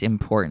numerous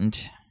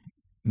important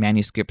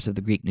manuscripts of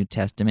the Greek New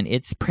Testament.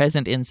 It's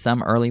present in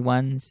some early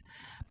ones,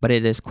 but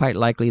it is quite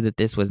likely that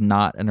this was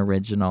not an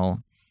original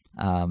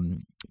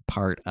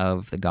part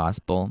of the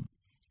Gospel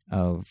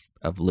of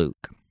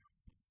Luke.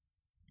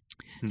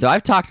 So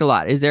I've talked a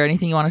lot. Is there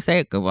anything you want to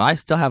say? Well, I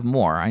still have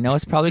more. I know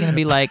it's probably going to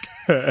be like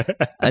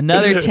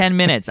another 10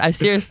 minutes.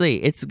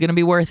 Seriously, it's going to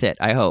be worth it,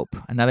 I hope.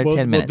 Another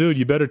 10 minutes. Well, dude,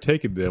 you better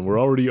take it then. We're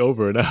already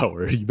over an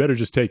hour. You better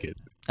just take it.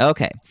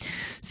 Okay.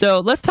 So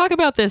let's talk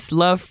about this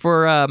love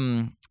for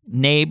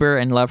neighbor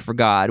and love for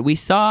God. We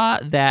saw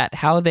that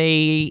how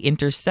they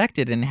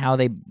intersected and how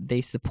they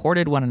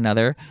supported one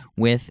another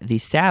with the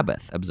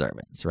Sabbath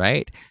observance,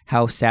 right?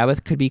 How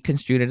Sabbath could be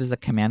construed as a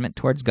commandment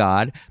towards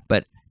God,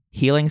 but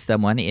healing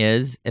someone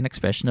is an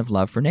expression of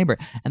love for neighbor,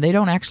 and they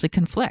don't actually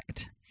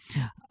conflict.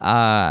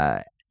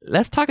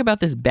 Let's talk about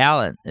this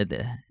balance.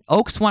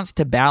 Oakes wants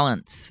to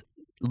balance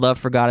love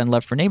for God and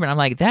love for neighbor, and I'm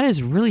like, that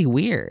is really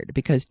weird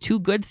because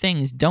two good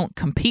things don't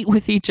compete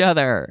with each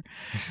other.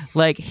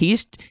 Like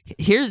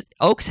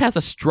Oakes has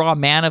a straw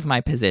man of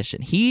my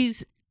position.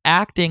 He's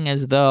acting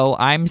as though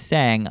I'm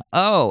saying,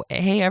 "Oh,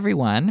 hey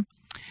everyone,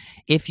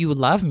 if you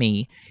love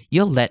me,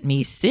 you'll let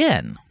me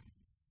sin."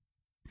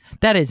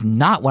 That is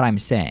not what I'm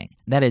saying.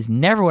 That is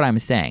never what I'm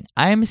saying.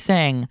 I'm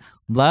saying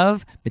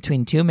love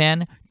between two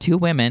men, two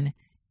women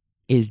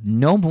is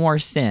no more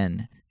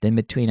sin than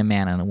between a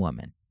man and a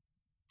woman.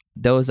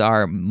 Those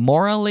are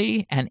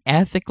morally and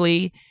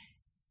ethically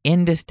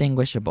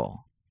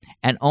indistinguishable.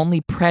 And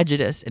only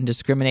prejudice and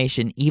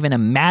discrimination even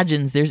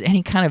imagines there's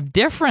any kind of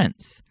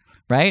difference,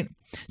 right?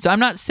 So I'm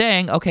not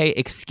saying, okay,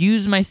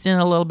 excuse my sin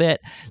a little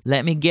bit.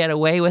 Let me get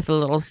away with a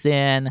little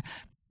sin.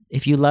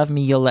 If you love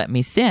me, you'll let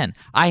me sin.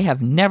 I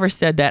have never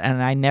said that,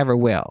 and I never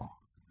will.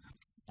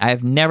 I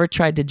have never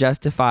tried to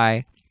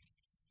justify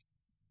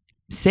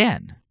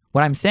sin.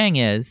 What I'm saying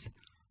is,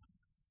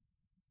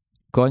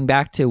 going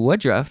back to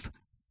Woodruff,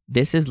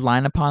 this is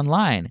line upon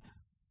line.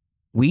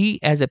 We,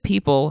 as a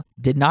people,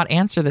 did not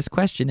answer this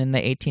question in the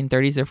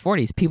 1830s or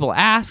 40s. People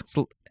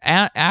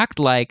act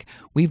like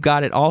we've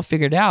got it all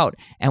figured out,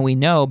 and we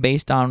know,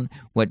 based on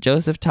what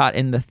Joseph taught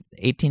in the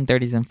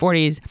 1830s and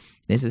 40s,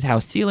 this is how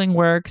sealing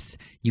works.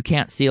 You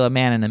can't seal a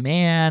man and a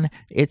man.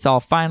 It's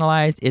all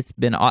finalized. It's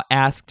been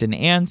asked and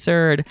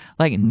answered.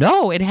 Like,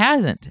 no, it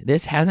hasn't.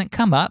 This hasn't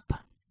come up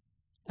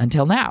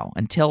until now,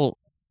 until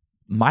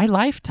my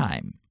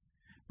lifetime,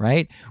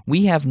 right?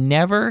 We have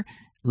never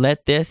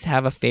let this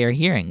have a fair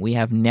hearing. We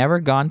have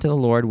never gone to the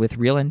Lord with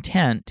real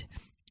intent.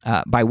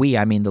 By we,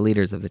 I mean the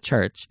leaders of the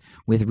church,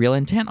 with real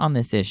intent on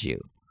this issue.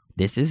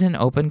 This is an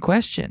open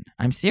question.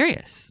 I'm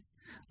serious.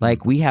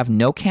 Like, we have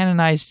no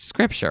canonized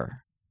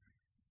scripture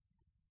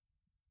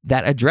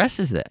that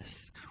addresses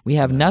this. We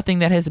have nothing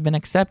that has been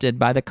accepted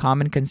by the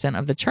common consent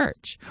of the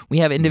church. We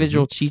have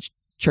individual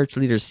church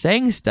leaders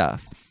saying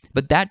stuff,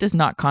 but that does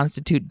not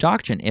constitute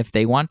doctrine. If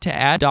they want to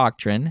add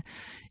doctrine,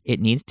 it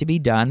needs to be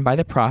done by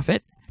the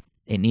prophet.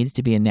 It needs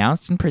to be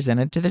announced and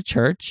presented to the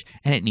church,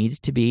 and it needs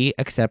to be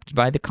accepted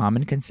by the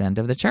common consent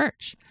of the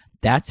church.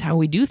 That's how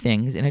we do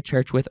things in a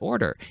church with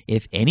order.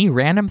 If any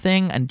random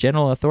thing a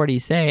general authority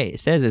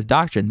says is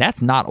doctrine,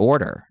 that's not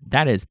order.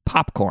 That is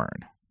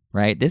popcorn,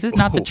 right? This is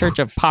not the church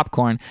of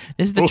popcorn.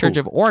 This is the church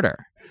of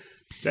order.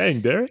 Dang,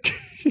 Derek.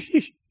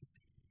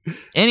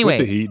 Anyway,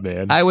 with the heat,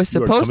 man. I was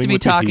supposed to be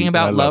talking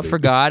about love for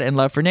God and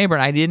love for neighbor,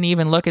 and I didn't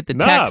even look at the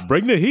text.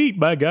 Bring the heat,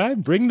 my guy.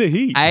 Bring the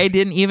heat. I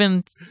didn't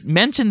even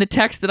mention the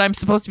text that I'm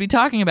supposed to be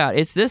talking about.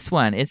 It's this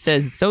one. It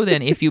says, so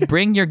then, if you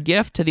bring your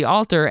gift to the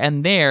altar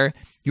and there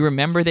you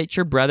remember that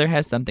your brother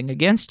has something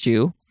against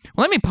you.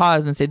 Well, let me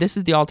pause and say this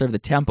is the altar of the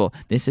temple.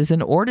 This is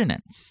an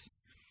ordinance.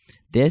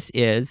 This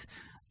is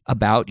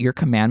about your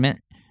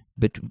commandment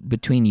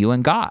between you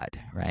and God,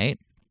 right?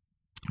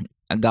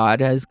 God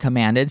has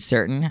commanded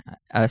certain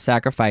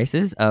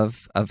sacrifices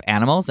of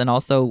animals and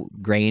also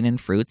grain and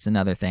fruits and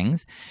other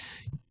things.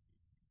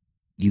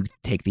 You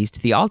take these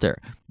to the altar.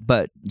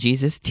 But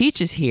Jesus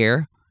teaches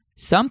here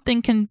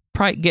something can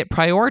get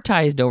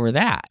prioritized over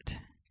that.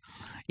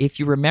 If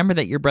you remember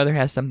that your brother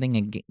has something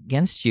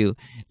against you,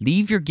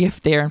 leave your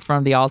gift there in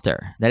front of the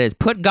altar. That is,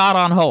 put God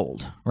on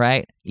hold,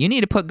 right? You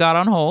need to put God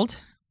on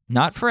hold.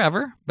 Not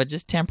forever, but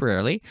just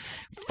temporarily.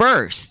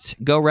 First,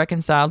 go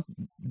reconcile,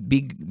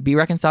 be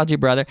reconciled to your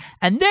brother,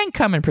 and then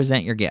come and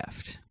present your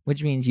gift,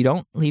 which means you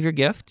don't leave your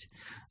gift,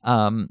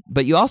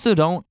 but you also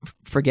don't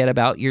forget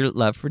about your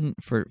love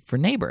for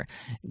neighbor.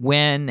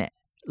 When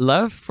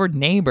love for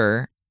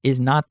neighbor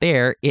is not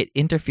there, it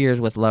interferes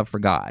with love for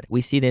God.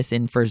 We see this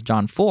in 1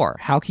 John 4.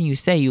 How can you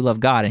say you love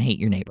God and hate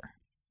your neighbor?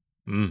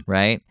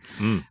 Right?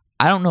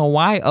 I don't know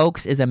why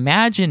Oakes is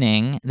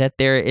imagining that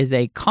there is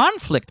a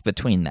conflict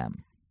between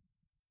them.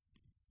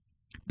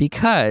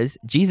 Because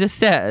Jesus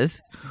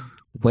says,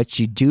 what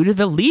you do to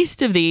the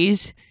least of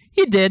these,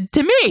 you did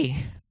to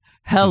me.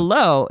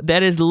 Hello,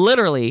 that is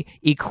literally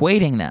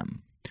equating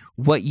them.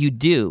 What you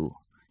do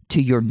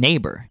to your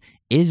neighbor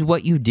is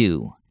what you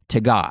do to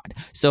God.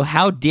 So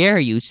how dare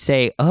you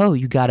say, oh,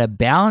 you got to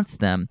balance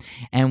them,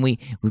 and we've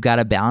got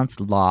to balance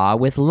law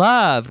with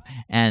love,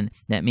 and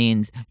that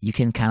means you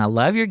can kind of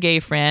love your gay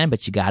friend,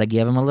 but you got to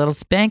give him a little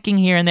spanking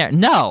here and there.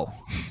 No.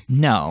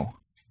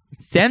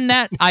 Send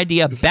that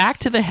idea back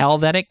to the hell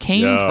that it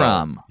came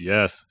from.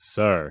 Yes,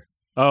 sir.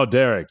 Oh,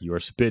 Derek, you are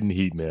spitting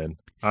heat, man.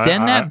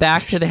 Send that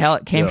back to the hell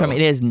it came from.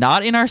 It is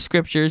not in our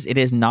scriptures. It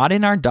is not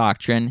in our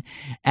doctrine.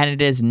 And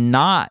it is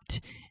not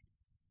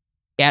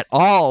at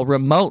all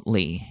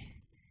remotely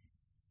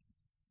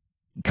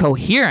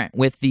coherent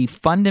with the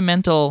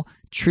fundamental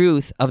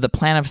truth of the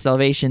plan of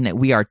salvation that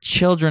we are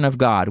children of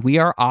God. We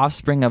are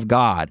offspring of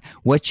God.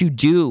 What you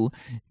do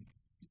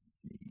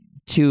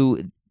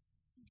to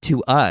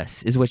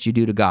us is what you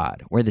do to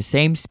God. We're the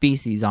same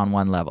species on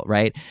one level,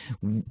 right?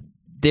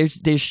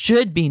 There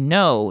should be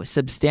no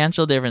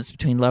substantial difference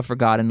between love for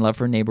God and love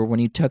for neighbor when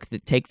you take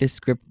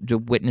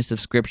the witness of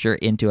Scripture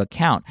into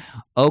account.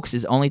 Oakes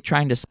is only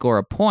trying to score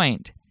a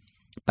point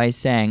by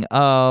saying,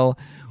 oh,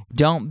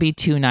 don't be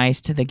too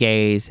nice to the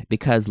gays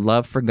because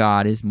love for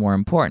God is more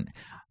important.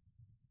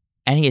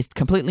 And he is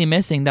completely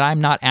missing that I'm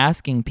not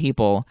asking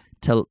people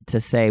to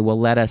say, well,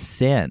 let us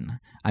sin.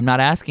 I'm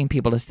not asking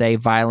people to say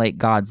violate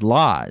God's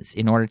laws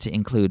in order to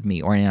include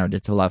me or in order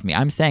to love me.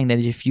 I'm saying that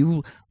if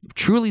you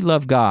truly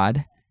love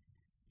God,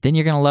 then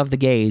you're going to love the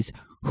gays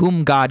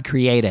whom God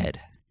created.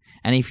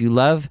 And if you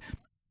love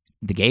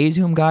the gays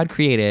whom God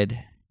created,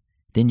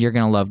 then you're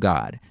going to love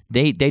God.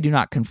 They do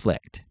not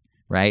conflict,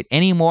 right?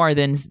 Any more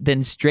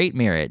than straight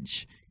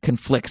marriage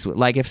conflicts with,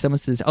 like if someone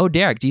says, oh,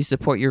 Derek, do you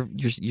support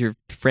your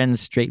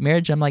friend's straight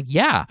marriage? I'm like,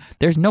 yeah,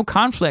 there's no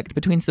conflict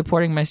between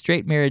supporting my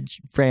straight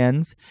marriage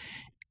friends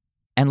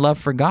and love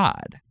for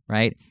God,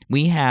 right?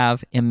 We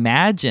have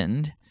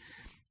imagined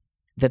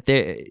that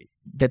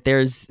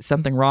there's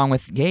something wrong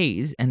with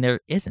gays, and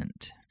there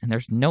isn't. And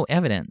there's no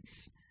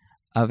evidence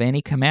of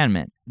any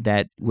commandment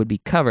that would be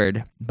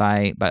covered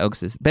by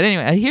Oakes. But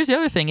anyway, here's the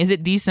other thing, is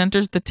it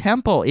decenters the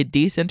temple. It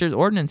decenters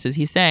ordinances.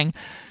 He's saying,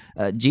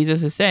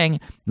 Jesus is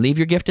saying, leave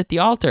your gift at the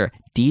altar.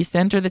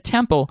 Decenter the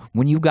temple.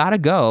 When you got to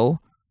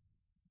go,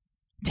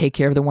 take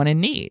care of the one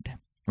in need,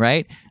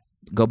 right?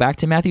 Go back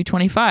to Matthew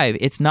 25.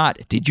 It's not,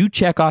 did you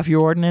check off your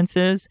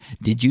ordinances?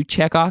 Did you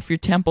check off your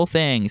temple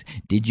things?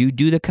 Did you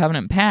do the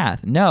covenant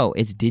path? No,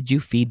 it's did you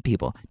feed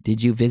people?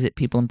 Did you visit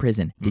people in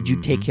prison? Did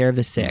you take care of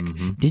the sick?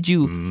 Did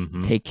you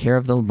take care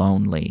of the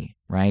lonely,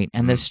 right?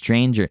 And the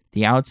stranger,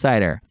 the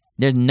outsider.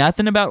 There's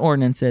nothing about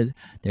ordinances.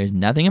 There's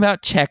nothing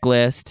about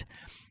checklist.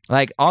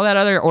 Like all that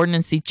other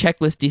ordinancy,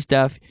 checklisty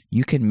stuff,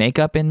 you can make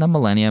up in the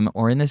millennium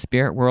or in the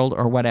spirit world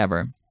or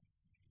whatever.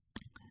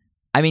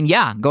 I mean,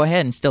 yeah, go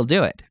ahead and still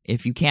do it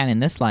if you can in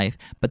this life,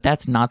 but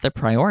that's not the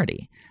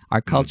priority. Our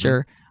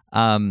culture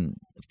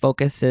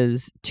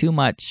focuses too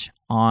much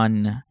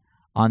on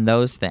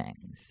those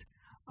things.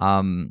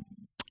 And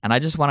I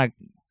just want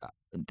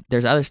to,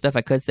 there's other stuff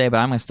I could say, but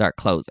I'm going to start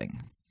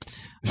closing.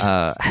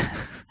 Yeah,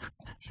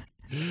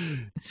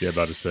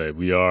 about to say,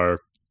 we are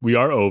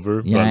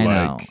over, yeah, but I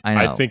know.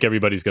 I think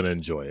everybody's going to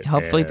enjoy it.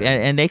 Hopefully,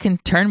 and they can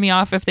turn me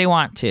off if they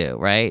want to,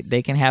 right?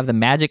 They can have the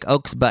magic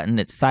Oakes button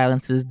that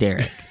silences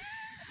Derek.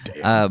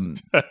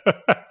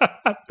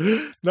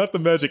 Not the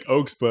magic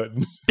Oaks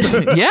button.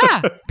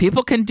 Yeah,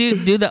 people can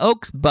do the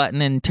Oaks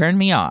button and turn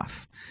me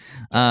off.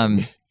 Well,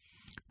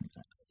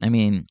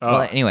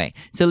 anyway.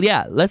 So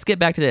yeah, let's get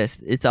back to this.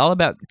 It's all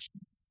about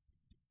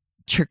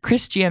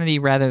Christianity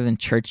rather than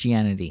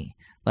churchianity.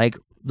 Like,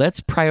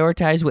 let's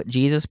prioritize what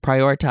Jesus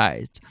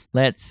prioritized.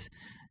 Let's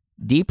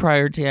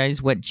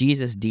deprioritize what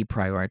Jesus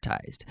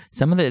deprioritized.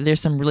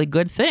 There's some really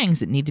good things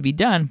that need to be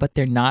done, but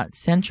they're not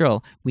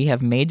central. We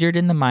have majored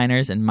in the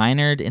minors and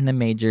minored in the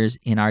majors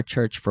in our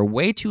church for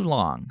way too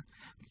long,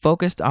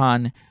 focused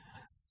on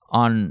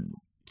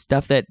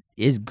stuff that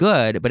is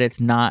good, but it's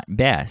not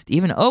best.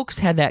 Even Oaks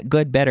had that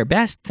good, better,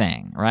 best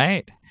thing,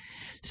 right?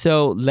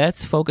 So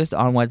let's focus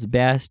on what's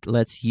best.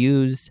 Let's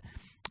use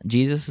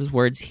Jesus'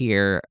 words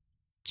here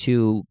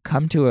to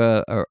come to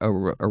a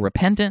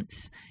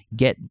repentance,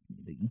 get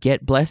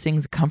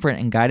blessings, comfort,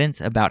 and guidance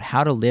about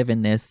how to live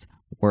in this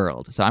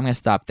world. So I'm going to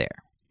stop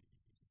there.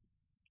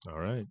 All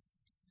right.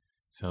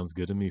 Sounds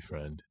good to me,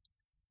 friend.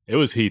 It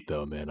was heat,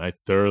 though, man. I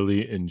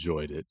thoroughly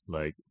enjoyed it.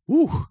 Like,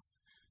 woo.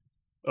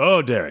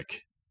 Oh,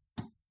 Derek.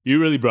 You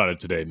really brought it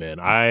today, man.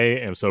 I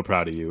am so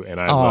proud of you, and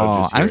I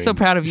love just hearing... I'm so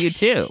proud of you,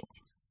 too.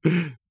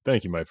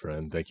 Thank you, my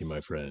friend. Thank you,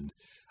 my friend.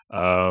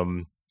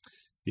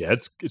 Yeah,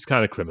 it's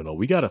kind of criminal.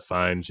 We got to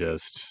find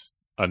just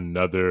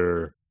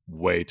another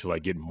way to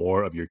like get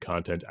more of your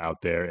content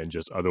out there, and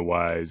just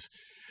otherwise,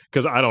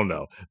 because I don't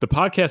know, the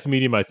podcast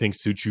medium I think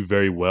suits you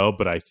very well,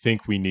 but I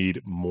think we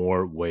need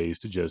more ways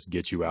to just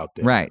get you out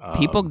there. Right.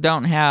 People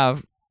don't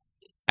have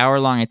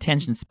hour-long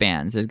attention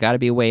spans. There's got to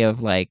be a way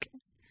of like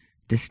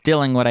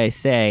distilling what I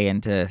say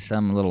into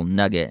some little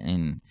nugget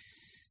and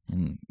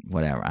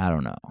whatever. I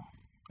don't know.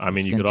 I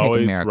mean, you could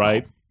always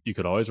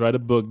write a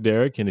book,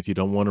 Derek, and if you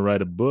don't want to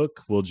write a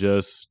book, we'll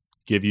just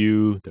give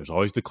you, there's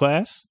always the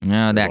class.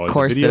 No, that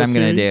course that I'm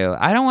going to do.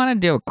 I don't want to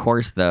do a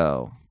course,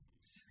 though.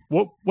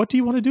 What do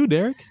you want to do,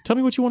 Derek? Tell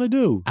me what you want to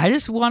do. I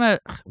just want to,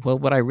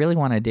 what I really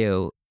want to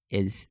do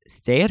is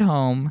stay at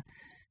home,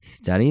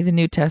 study the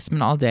New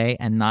Testament all day,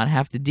 and not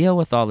have to deal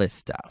with all this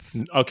stuff.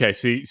 Okay,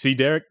 see,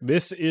 Derek,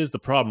 this is the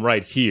problem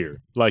right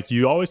here. Like,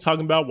 you always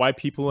talking about why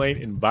people ain't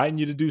inviting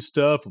you to do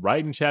stuff,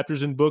 writing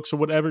chapters in books or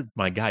whatever.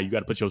 My guy, you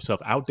got to put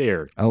yourself out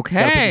there.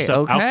 Okay,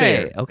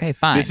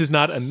 fine. This is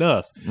not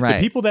enough. Right. The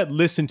people that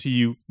listen to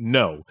you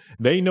know.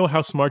 They know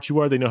how smart you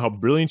are. They know how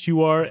brilliant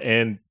you are,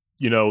 and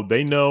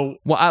they know.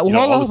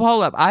 Well,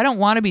 hold up. I don't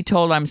want to be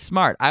told I'm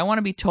smart. I want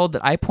to be told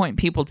that I point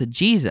people to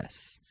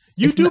Jesus.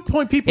 You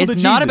point people to Jesus.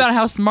 It's not about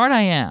how smart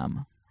I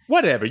am.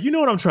 Whatever. You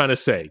know what I'm trying to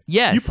say.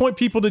 Yes. You point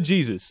people to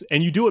Jesus,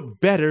 and you do it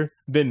better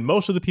than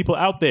most of the people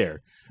out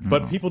there.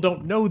 But people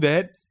don't know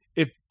that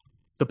if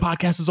the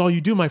podcast is all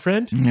you do, my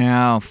friend.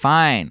 No,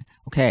 fine.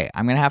 Okay,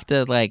 I'm going to have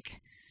to,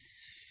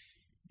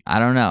 I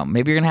don't know.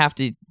 Maybe you're going to have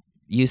to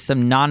use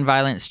some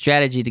nonviolent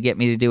strategy to get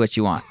me to do what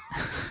you want.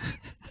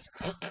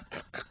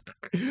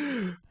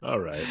 All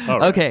right.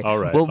 Okay. All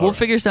right. We'll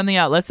figure something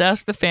out. Let's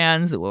ask the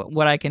fans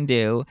what I can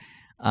do.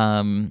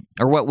 Or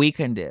what we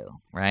can do,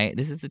 right?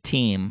 This is a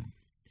team,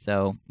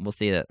 so we'll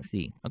see.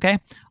 Okay,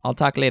 I'll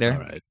talk later. All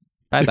right.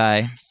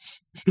 Bye.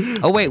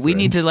 Oh wait, we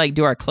need to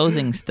do our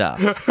closing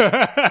stuff.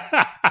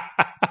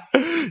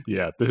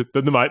 Yeah, the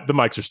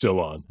mics are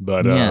still on,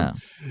 but yeah.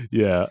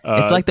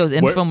 It's like those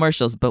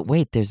infomercials, but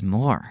wait, there's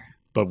more.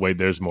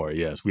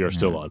 Yes, we are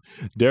still on.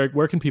 Derek,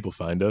 where can people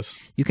find us?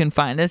 You can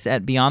find us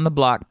at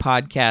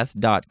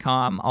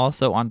beyondtheblockpodcast.com,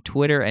 also on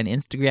Twitter and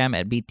Instagram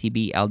at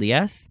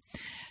BTBLDS.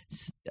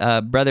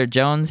 Brother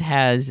Jones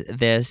has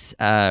this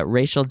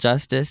racial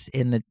justice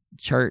in the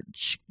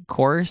church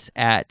course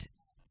at,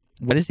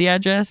 what is the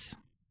address?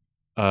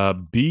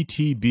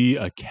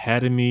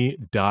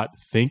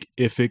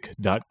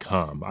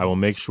 btbacademy.thinkific.com. I will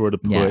make sure to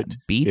put it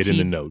in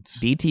the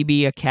notes.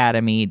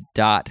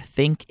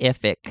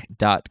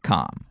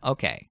 btbacademy.thinkific.com.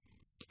 Okay.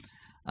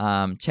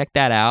 Check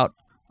that out.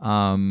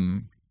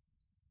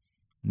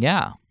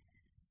 Yeah.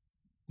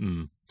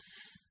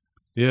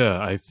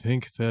 Yeah, I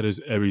think that is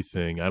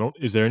everything.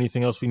 Is there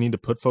anything else we need to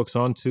put folks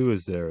onto?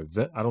 Is there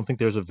I don't think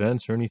there's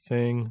events or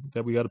anything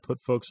that we got to put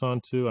folks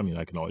onto. I mean,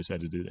 I can always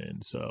edit it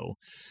in. So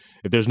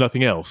if there's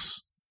nothing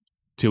else,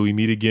 till we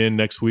meet again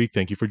next week,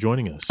 thank you for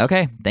joining us.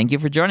 Okay, thank you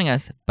for joining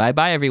us.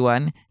 Bye-bye,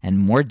 everyone, and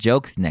more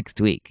jokes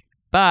next week.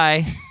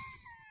 Bye.